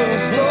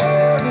those,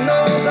 Lord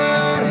knows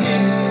I'd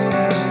hit it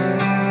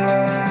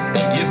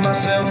and give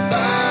myself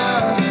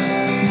 5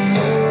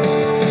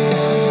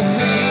 more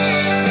minutes.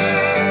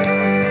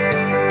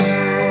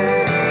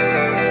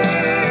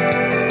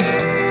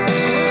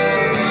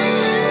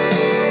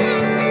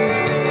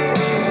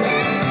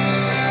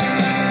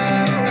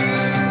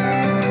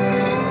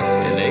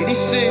 In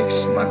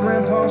 '86, my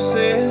grandpa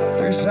said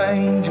there's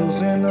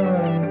angels in the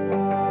room.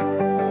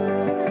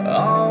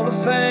 All the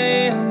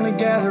family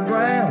gathered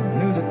round,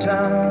 knew the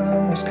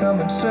time was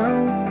coming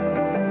soon.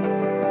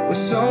 With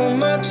so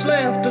much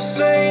left to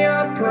say,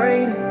 I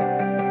prayed,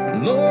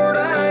 Lord,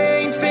 I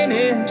ain't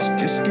finished,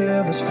 just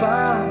give us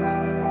 5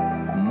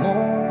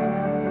 more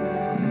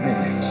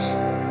minutes.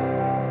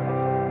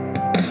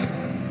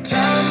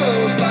 Time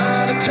goes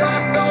by, the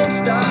clock don't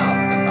stop.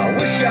 I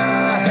wish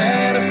I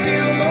had a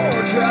few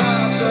more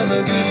drops of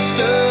the good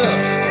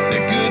stuff, the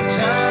good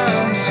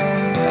times.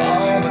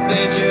 Oh, but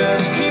they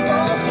just keep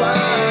on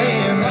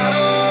flying right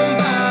on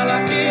by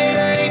like it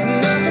ain't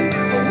nothing.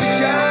 I wish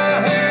I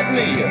had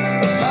me a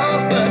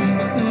pause button.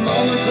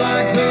 Moments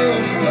like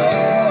those,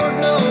 Lord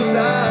knows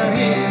I'd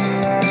hit.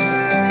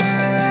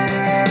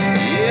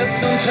 Yeah,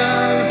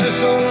 sometimes this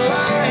old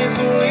life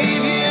will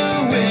leave you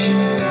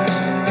wishing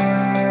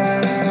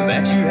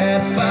that you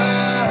had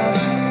 5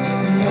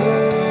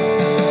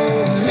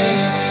 more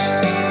minutes.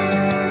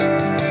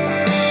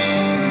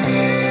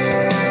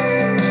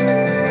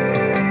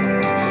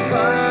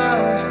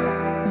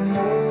 5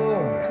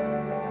 more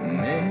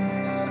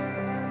minutes.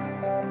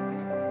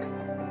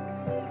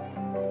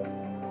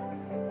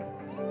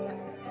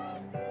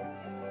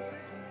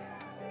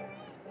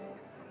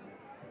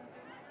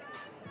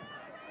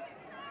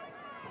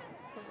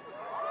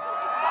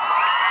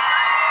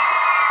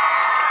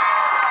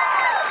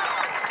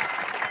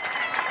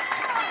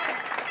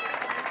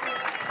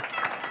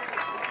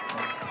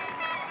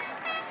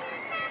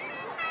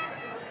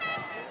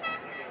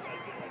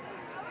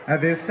 At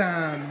this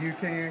time, you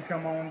can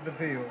come on the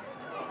field.